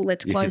gone,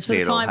 let's close for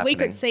the time. We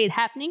could see it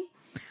happening.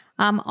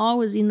 I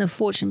was in the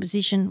fortunate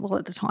position, well,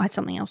 at the time I had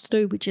something else to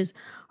do, which is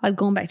I'd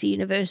gone back to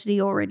university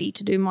already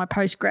to do my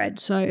postgrad.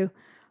 So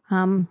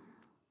hang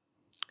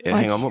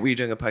on, what were you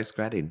doing a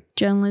postgrad in?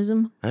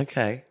 Journalism.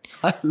 Okay.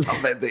 I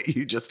love it that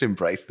you just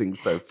embrace things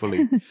so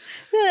fully.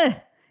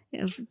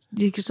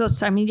 You've got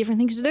so many different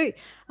things to do.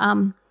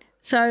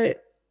 So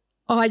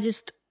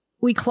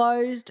we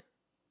closed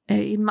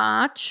in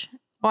March.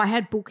 I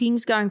had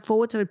bookings going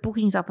forward, so I had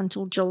bookings up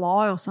until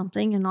July or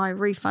something, and I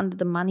refunded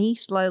the money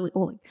slowly.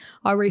 Or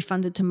I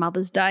refunded to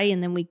Mother's Day,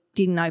 and then we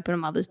didn't open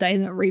on Mother's Day,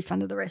 and then I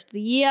refunded the rest of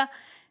the year.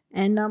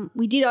 And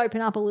we did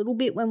open up a little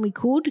bit when we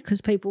could because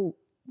people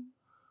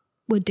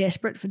were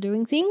desperate for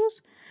doing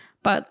things.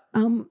 But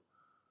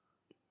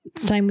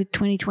same with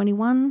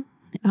 2021.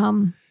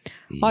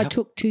 I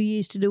took 2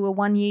 years to do a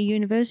 1-year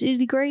university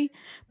degree,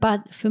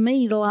 but for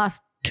me the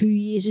last 2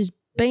 years has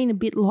been a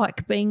bit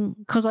like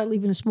because I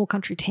live in a small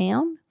country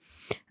town,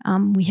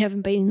 we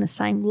haven't been in the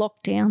same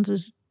lockdowns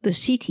as the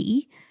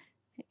city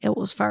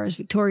as far as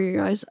Victoria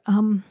goes.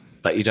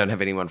 But you don't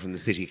have anyone from the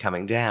city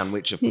coming down,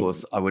 which, of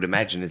course, I would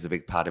imagine is a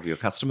big part of your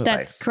customer base.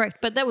 That's correct,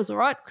 but that was all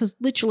right because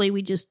literally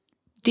we just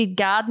did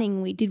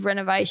gardening, we did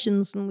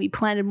renovations and we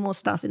planted more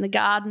stuff in the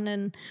garden,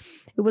 and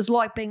it was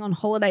like being on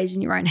holidays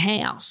in your own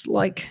house.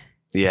 Like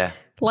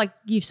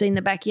you've seen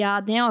the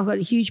backyard now. I've got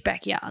a huge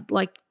backyard.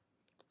 Like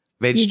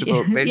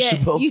Vegetable.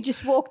 Yeah, you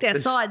just walked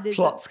outside. There's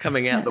plots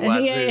coming out the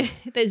wazoo. Yeah,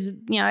 there's,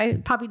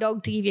 puppy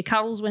dog to give you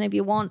cuddles whenever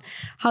you want.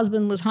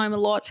 Husband was home a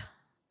lot.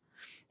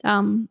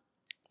 And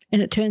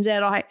it turns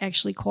out I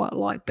actually quite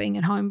like being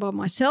at home by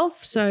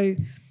myself. So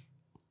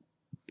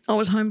I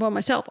was home by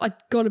myself. I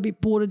got a bit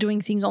bored of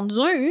doing things on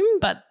Zoom,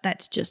 but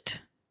that's just,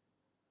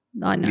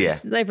 I know,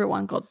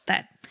 everyone got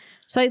that.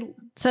 So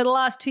the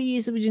last 2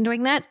 years that we've been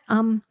doing that,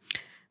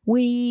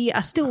 we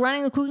are still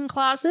running the cooking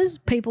classes.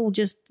 People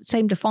just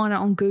seem to find it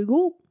on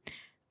Google.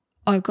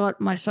 I've got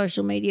my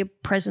social media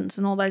presence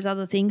and all those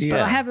other things, but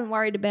I haven't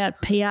worried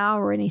about PR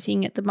or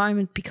anything at the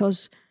moment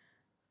because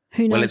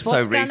who knows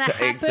what's going to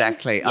happen.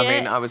 Exactly. Yeah. I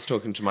mean, I was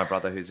talking to my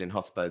brother who's in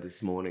hospo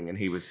this morning, and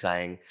he was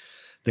saying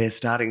they're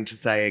starting to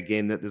say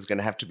again that there's going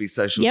to have to be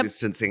social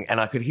distancing, and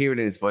I could hear it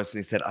in his voice, and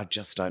he said, I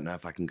just don't know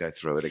if I can go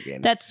through it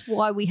again. That's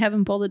why we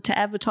haven't bothered to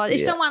advertise.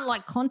 If someone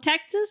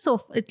contacts us,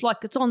 or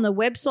it's on the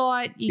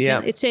website,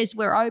 it says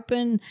we're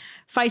open,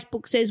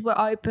 Facebook says we're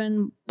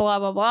open, blah,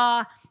 blah,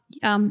 blah.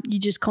 You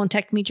just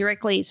contact me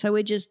directly. So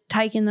we're just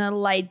taking a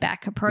laid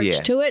back approach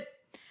to it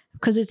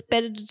because it's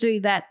better to do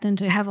that than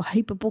to have a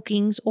heap of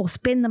bookings or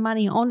spend the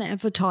money on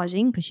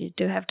advertising because you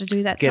do have to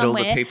do that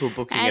somewhere. Get all the people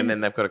booking and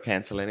then they've got to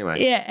cancel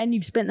anyway. Yeah, and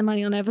you've spent the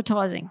money on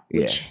advertising,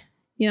 which,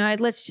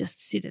 let's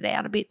just sit it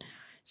out a bit.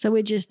 So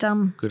we're just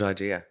good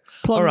idea.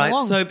 All right,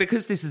 along. So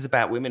because this is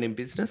about women in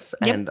business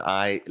and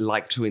I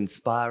like to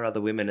inspire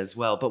other women as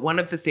well, but one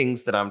of the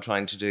things that I'm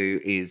trying to do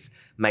is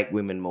make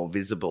women more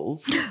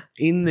visible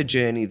in the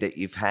journey that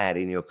you've had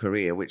in your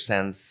career, which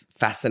sounds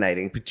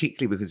fascinating,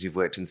 particularly because you've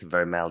worked in some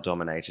very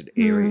male-dominated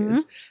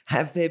areas. Mm-hmm.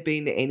 Have there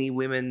been any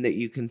women that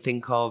you can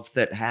think of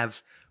that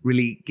have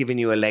really given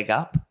you a leg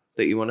up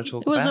that you want to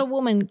talk about? There was a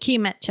woman,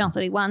 Kim, at Channel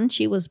 31.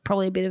 She was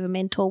probably a bit of a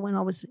mentor when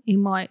I was in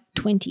my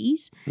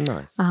 20s.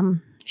 Nice.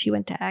 She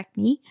went to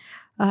Acme.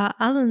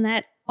 Other than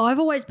that, I've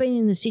always been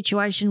in a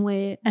situation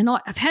where, and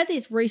I've had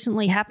this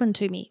recently happen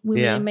to me.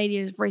 Women in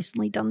media have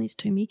recently done this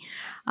to me,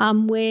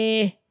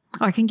 where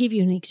I can give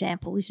you an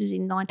example. This is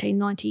in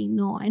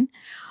 1999.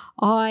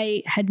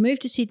 I had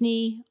moved to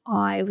Sydney.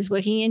 I was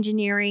working in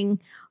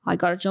engineering. I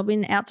got a job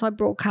in outside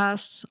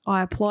broadcasts.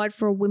 I applied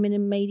for a Women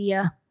in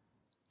Media,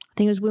 I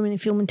think it was Women in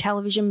Film and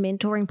Television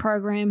mentoring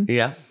program.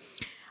 Yeah.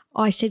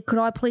 I said, could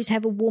I please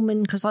have a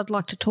woman because I'd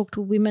like to talk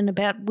to women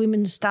about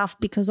women's stuff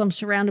because I'm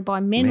surrounded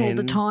by men all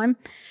the time.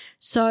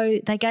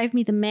 So they gave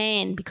me the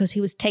man because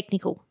he was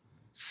technical.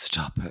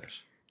 Stop it.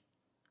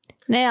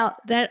 Now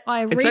that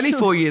it's only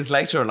 4 years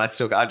later and I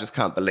just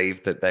can't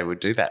believe that they would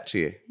do that to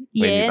you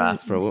when you've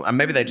asked for a woman. And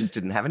maybe they just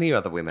didn't have any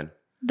other women.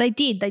 They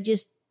did. They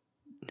just,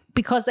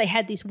 because they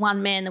had this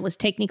one man that was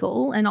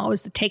technical and I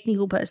was the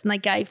technical person they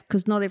gave,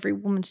 because not every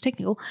woman's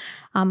technical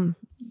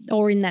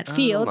or in that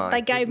field,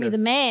 they gave me the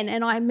man,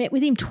 and I met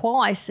with him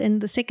twice, and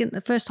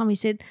the first time he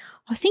said,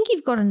 I think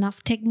you've got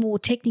enough more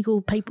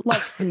technical people.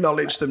 Like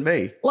knowledge than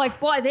me. Like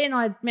by then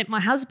I'd met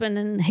my husband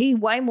and he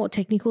way more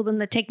technical than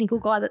the technical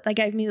guy that they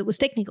gave me that was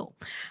technical.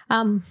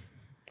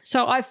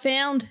 So I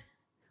found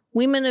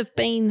women have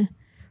been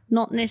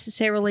not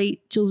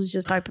necessarily, Jules has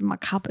just opened my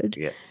cupboard.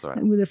 Yeah,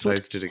 sorry. With a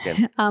closed it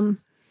again.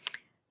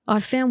 I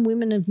found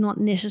women have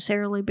not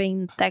necessarily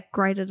been that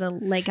great at a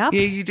leg up.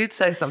 Yeah, you did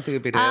say something a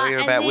bit earlier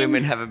about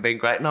women haven't been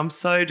great, and I'm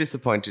so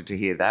disappointed to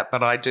hear that,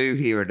 but I do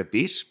hear it a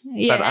bit.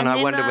 Yeah, and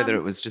I wonder whether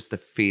it was just the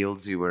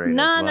fields you were in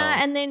as well. No,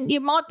 and then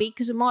it might be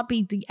because it might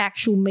be the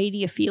actual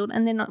media field,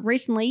 and then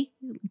recently,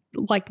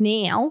 like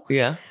now,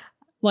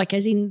 like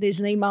as in there's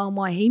an email in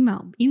my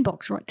email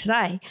inbox right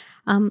today,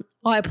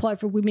 I applied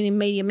for a Women in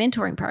Media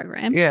mentoring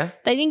program. Yeah.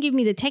 They didn't give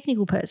me the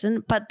technical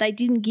person, but they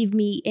didn't give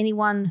me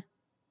anyone.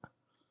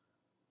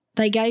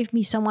 They gave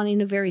me someone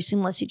in a very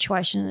similar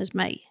situation as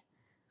me.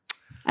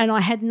 And I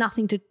had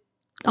nothing to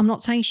I'm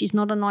not saying she's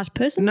not a nice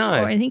person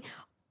No. or anything.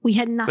 We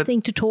had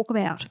nothing to talk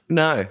about.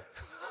 No.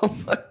 Oh,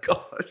 my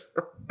God.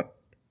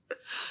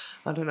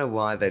 I don't know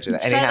why they do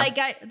that. So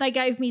Anyhow, they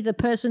gave me the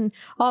person,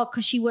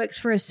 because she works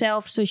for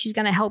herself, so she's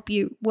going to help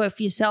you work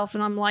for yourself.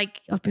 And I'm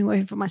like, I've been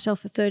working for myself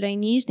for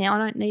 13 years now. I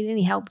don't need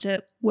any help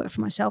to work for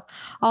myself.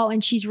 Oh,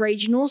 and she's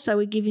regional, so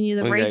we're giving you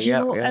the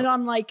regional. yeah. And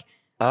I'm like,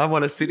 I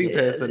want a city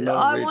person, not a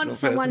I regional want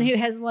someone person. who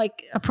has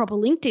like a proper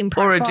LinkedIn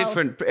Or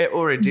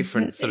profile. a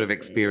different sort of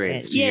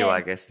experience to you,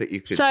 I guess, that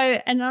you could. So,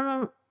 and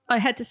I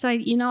had to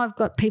say, I've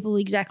got people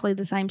exactly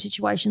the same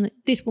situation that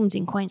this woman's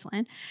in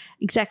Queensland,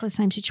 exactly the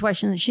same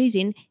situation that she's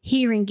in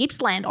here in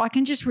Gippsland. I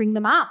can just ring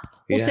them up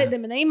or send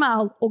them an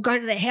email or go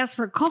to their house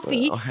for a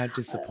coffee. Oh, how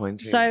disappointing.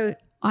 So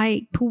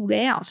I pulled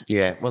out.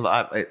 Yeah, well,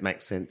 it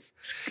makes sense.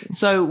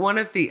 So one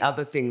of the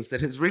other things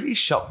that has really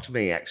shocked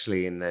me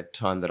actually in the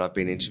time that I've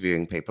been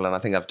interviewing people, and I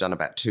think I've done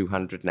about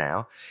 200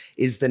 now,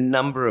 is the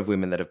number of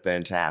women that have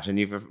burnt out. And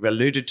you've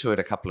alluded to it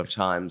a couple of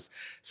times.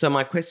 So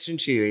my question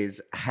to you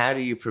is, how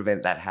do you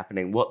prevent that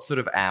happening? What sort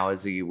of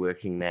hours are you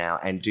working now?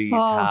 And do you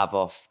carve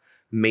off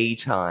me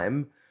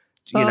time,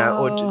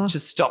 or to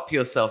stop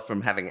yourself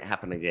from having it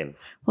happen again?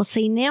 Well,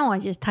 see, now I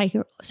just take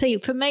it. See,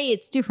 for me,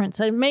 it's different.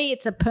 So, me,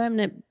 it's a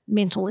permanent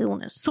mental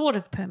illness, sort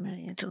of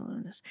permanent mental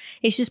illness.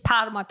 It's just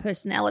part of my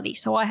personality.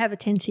 So, I have a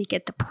tendency to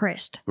get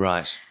depressed.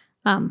 Right.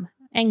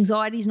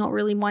 Anxiety is not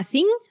really my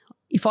thing.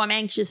 If I'm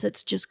anxious,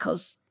 it's just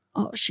because,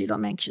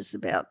 I'm anxious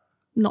about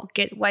not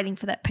waiting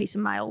for that piece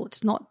of mail.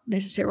 It's not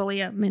necessarily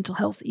a mental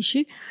health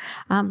issue.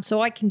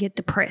 So, I can get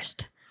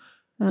depressed.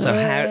 So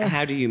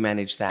how do you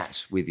manage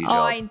that with your job?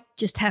 I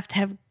just have to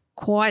have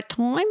quiet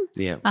time.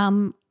 Yeah.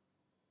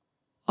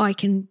 I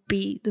can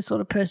be the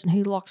sort of person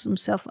who locks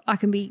themselves.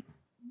 I'm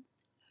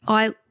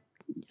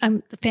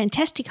the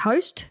fantastic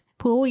host.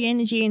 Put all your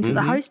energy into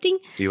the hosting.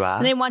 You are.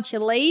 And then once you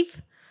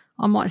leave,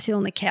 I might sit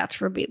on the couch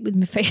for a bit with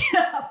my feet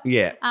up.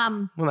 Yeah.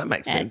 Well, that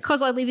makes sense.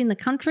 Because I live in the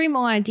country,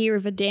 my idea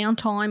of a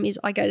downtime is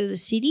I go to the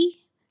city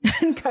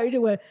and go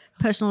to a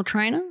personal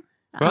trainer.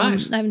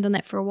 Right. I haven't done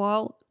that for a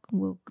while.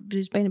 Well,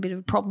 there's been a bit of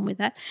a problem with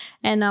that,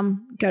 and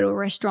go to a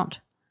restaurant.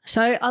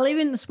 So I live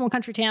in a small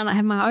country town. I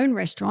have my own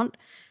restaurant.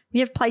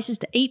 We have places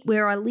to eat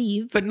where I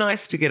live. But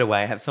nice to get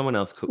away, have someone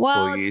else cook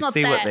for you, it's not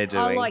see that. what they're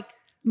doing. I like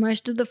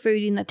most of the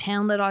food in the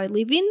town that I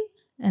live in,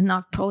 and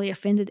I've probably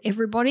offended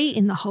everybody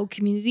in the whole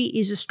community,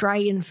 is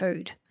Australian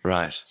food.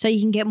 Right. So you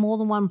can get more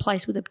than one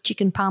place with a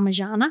chicken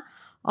parmigiana.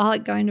 I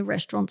like going to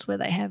restaurants where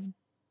they have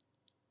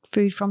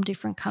food from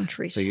different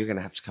countries. So you're going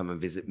to have to come and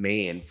visit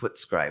me in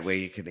Footscray, where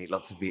you can eat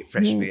lots of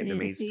fresh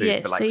Vietnamese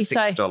food for like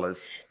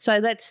 $6.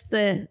 So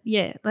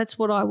that's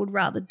what I would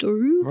rather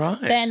do. Right.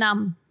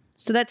 Than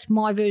so that's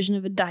my version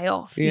of a day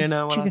off. Yeah,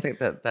 no, well, I think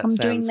that I'm sounds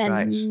doing that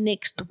great.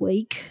 next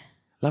week.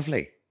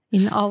 Lovely.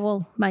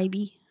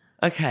 Maybe.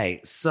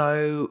 Okay,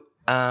 so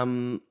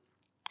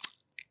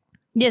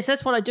yes,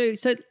 that's what I do.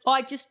 So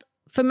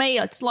for me,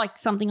 it's like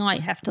something I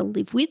have to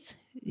live with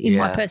in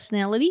my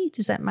personality.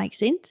 Does that make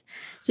sense?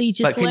 So you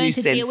just learn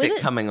to deal with it. But can you sense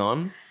it coming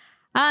on?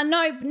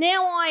 No.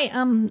 Now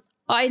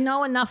I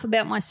know enough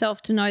about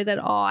myself to know that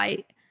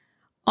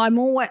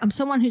I'm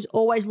someone who's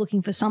always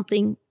looking for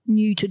something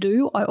new to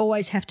do. I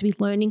always have to be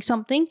learning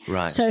something.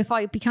 Right. So if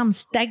I become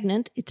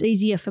stagnant, it's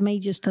easier for me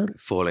just to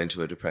fall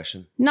into a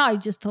depression. No,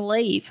 just to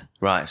leave.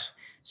 Right.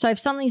 So if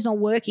something's not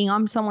working,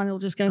 I'm someone who'll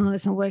just go, oh,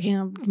 that's not working,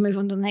 I'll move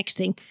on to the next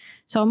thing.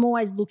 So I'm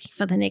always looking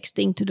for the next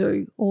thing to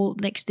do or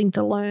next thing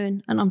to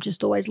learn, and I'm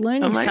just always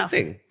learning stuff.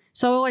 Amazing.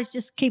 So I always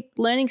just keep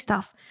learning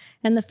stuff.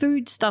 And the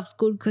food stuff's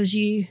good because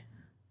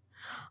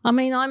what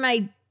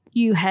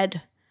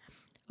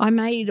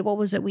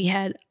was it? We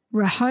had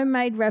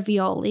homemade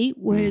ravioli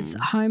with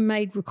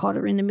homemade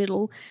ricotta in the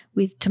middle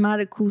with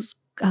tomato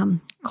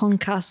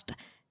concussed,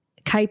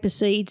 caper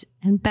seeds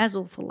and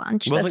basil for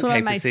lunch. It wasn't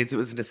caper seeds, it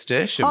was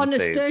nasturtium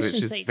seeds,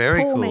 which is very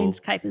cool. Poor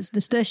man's capers,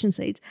 nasturtium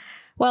seeds.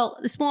 Well,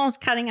 this morning I was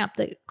cutting up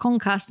the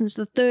concussed, and it's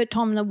the third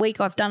time in a week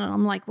I've done it.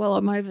 I'm like, well,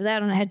 I'm over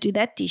that and I had to do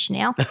that dish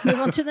now. Move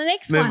on to the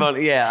next one. Move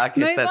on, yeah, I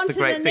guess that's the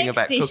great thing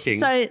about cooking.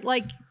 So,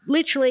 like,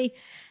 literally,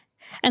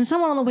 and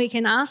someone on the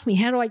weekend asked me,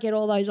 how do I get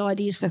all those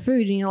ideas for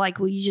food? And you're like,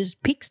 well, you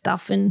just pick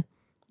stuff and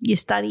you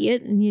study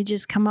it and you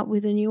just come up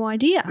with a new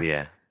idea.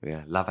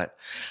 Yeah, love it.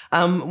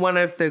 One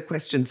of the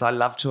questions I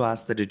love to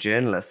ask that a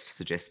journalist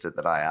suggested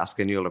that I ask,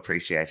 and you'll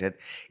appreciate it,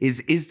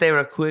 is there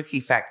a quirky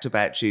fact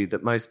about you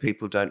that most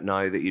people don't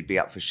know that you'd be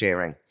up for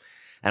sharing?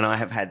 And I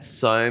have had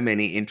so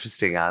many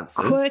interesting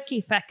answers.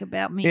 Quirky fact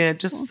about me? Yeah,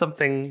 just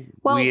something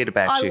weird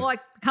about you. I like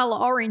the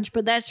colour orange,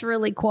 but that's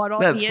really quite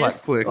obvious.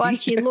 That's quite quirky.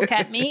 Once you look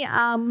at me,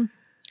 I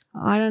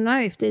don't know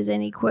if there's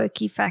any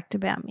quirky fact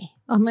about me.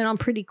 I mean, I'm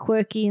pretty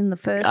quirky in the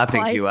first place. I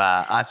think you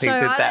are. I think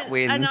that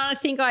wins. And I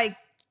think I'm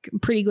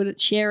pretty good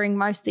at sharing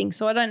most things,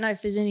 so I don't know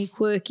if there's any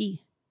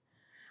quirky.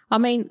 I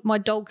mean, my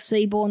dog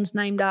Seaborn's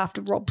named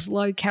after Rob's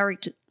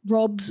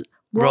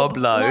Rob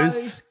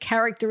Lowe's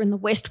character in The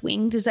West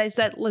Wing. Is that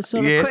sort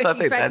of yes, quirky I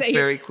think fact that's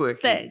very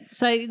quirky.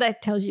 So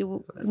that tells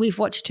you we've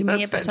watched too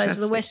many episodes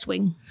fantastic. of The West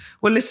Wing.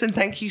 Well, listen,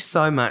 thank you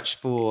so much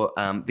for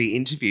the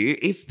interview.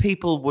 If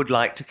people would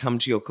like to come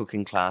to your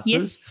cooking classes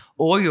Yes.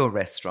 or your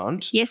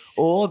restaurant, Yes.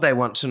 or they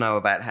want to know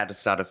about how to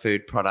start a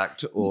food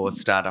product or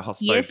start a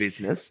hospo Yes.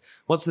 business,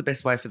 what's the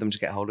best way for them to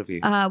get hold of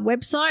you?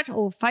 Website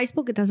or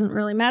Facebook, it doesn't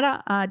really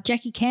matter.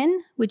 Jackie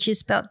Can, which is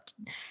spelled.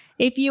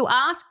 If you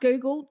ask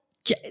Google,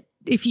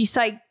 if you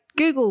say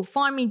Google,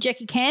 find me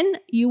Jackie Can,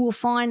 you will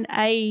find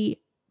a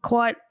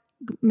quite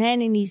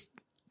man in his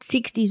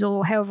 60s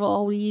or however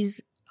old he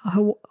is,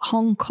 a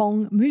Hong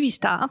Kong movie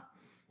star.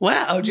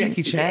 Wow,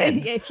 Jackie Chan.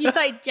 Yeah, if you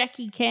say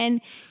Jackie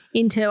Can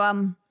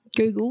into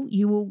Google,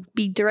 you will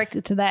be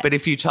directed to that. But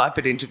if you type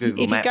it into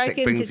Google Maps,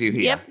 it brings you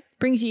here. Yep,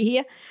 brings you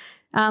here.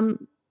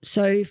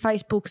 So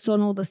Facebook's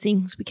on all the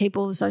things. We keep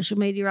all the social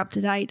media up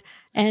to date.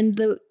 And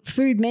the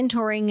food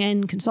mentoring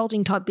and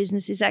consulting type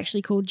business is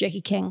actually called Jackie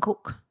Can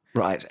Cook.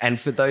 Right.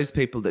 And for those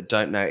people that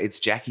don't know,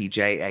 it's Jackie,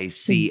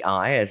 Jaci,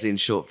 as in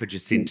short for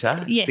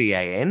Jacinta, Yes.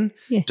 CAN,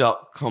 Yeah.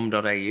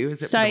 .com.au.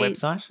 Is it So, for the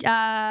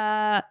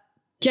website?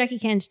 Jackie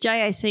Can's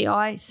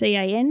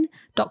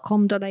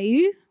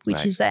JACICAN.com.au, which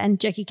Right. is that,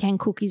 and Jackie Can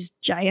Cook is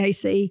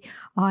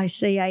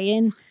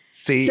JACICAN.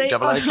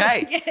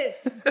 C-O-O-K. Yeah.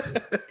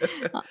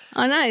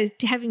 I know,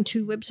 having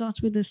two websites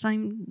with the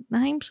same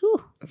names.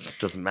 Ooh.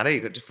 Doesn't matter.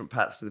 You've got different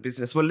parts to the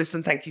business. Well,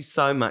 listen, thank you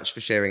so much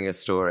for sharing your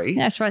story.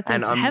 That's right.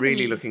 And Thanks for I'm having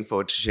really me. looking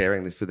forward to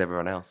sharing this with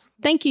everyone else.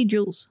 Thank you,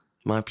 Jules.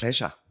 My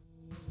pleasure.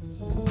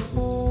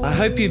 I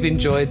hope you've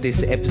enjoyed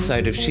this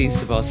episode of She's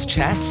the Boss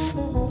Chats.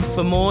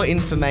 For more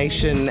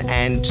information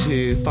and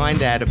to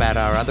find out about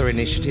our other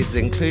initiatives,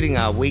 including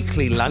our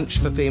weekly lunch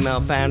for female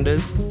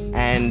founders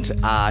and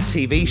our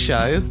TV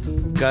show,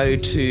 go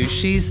to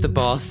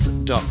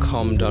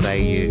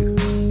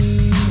shestheboss.com.au.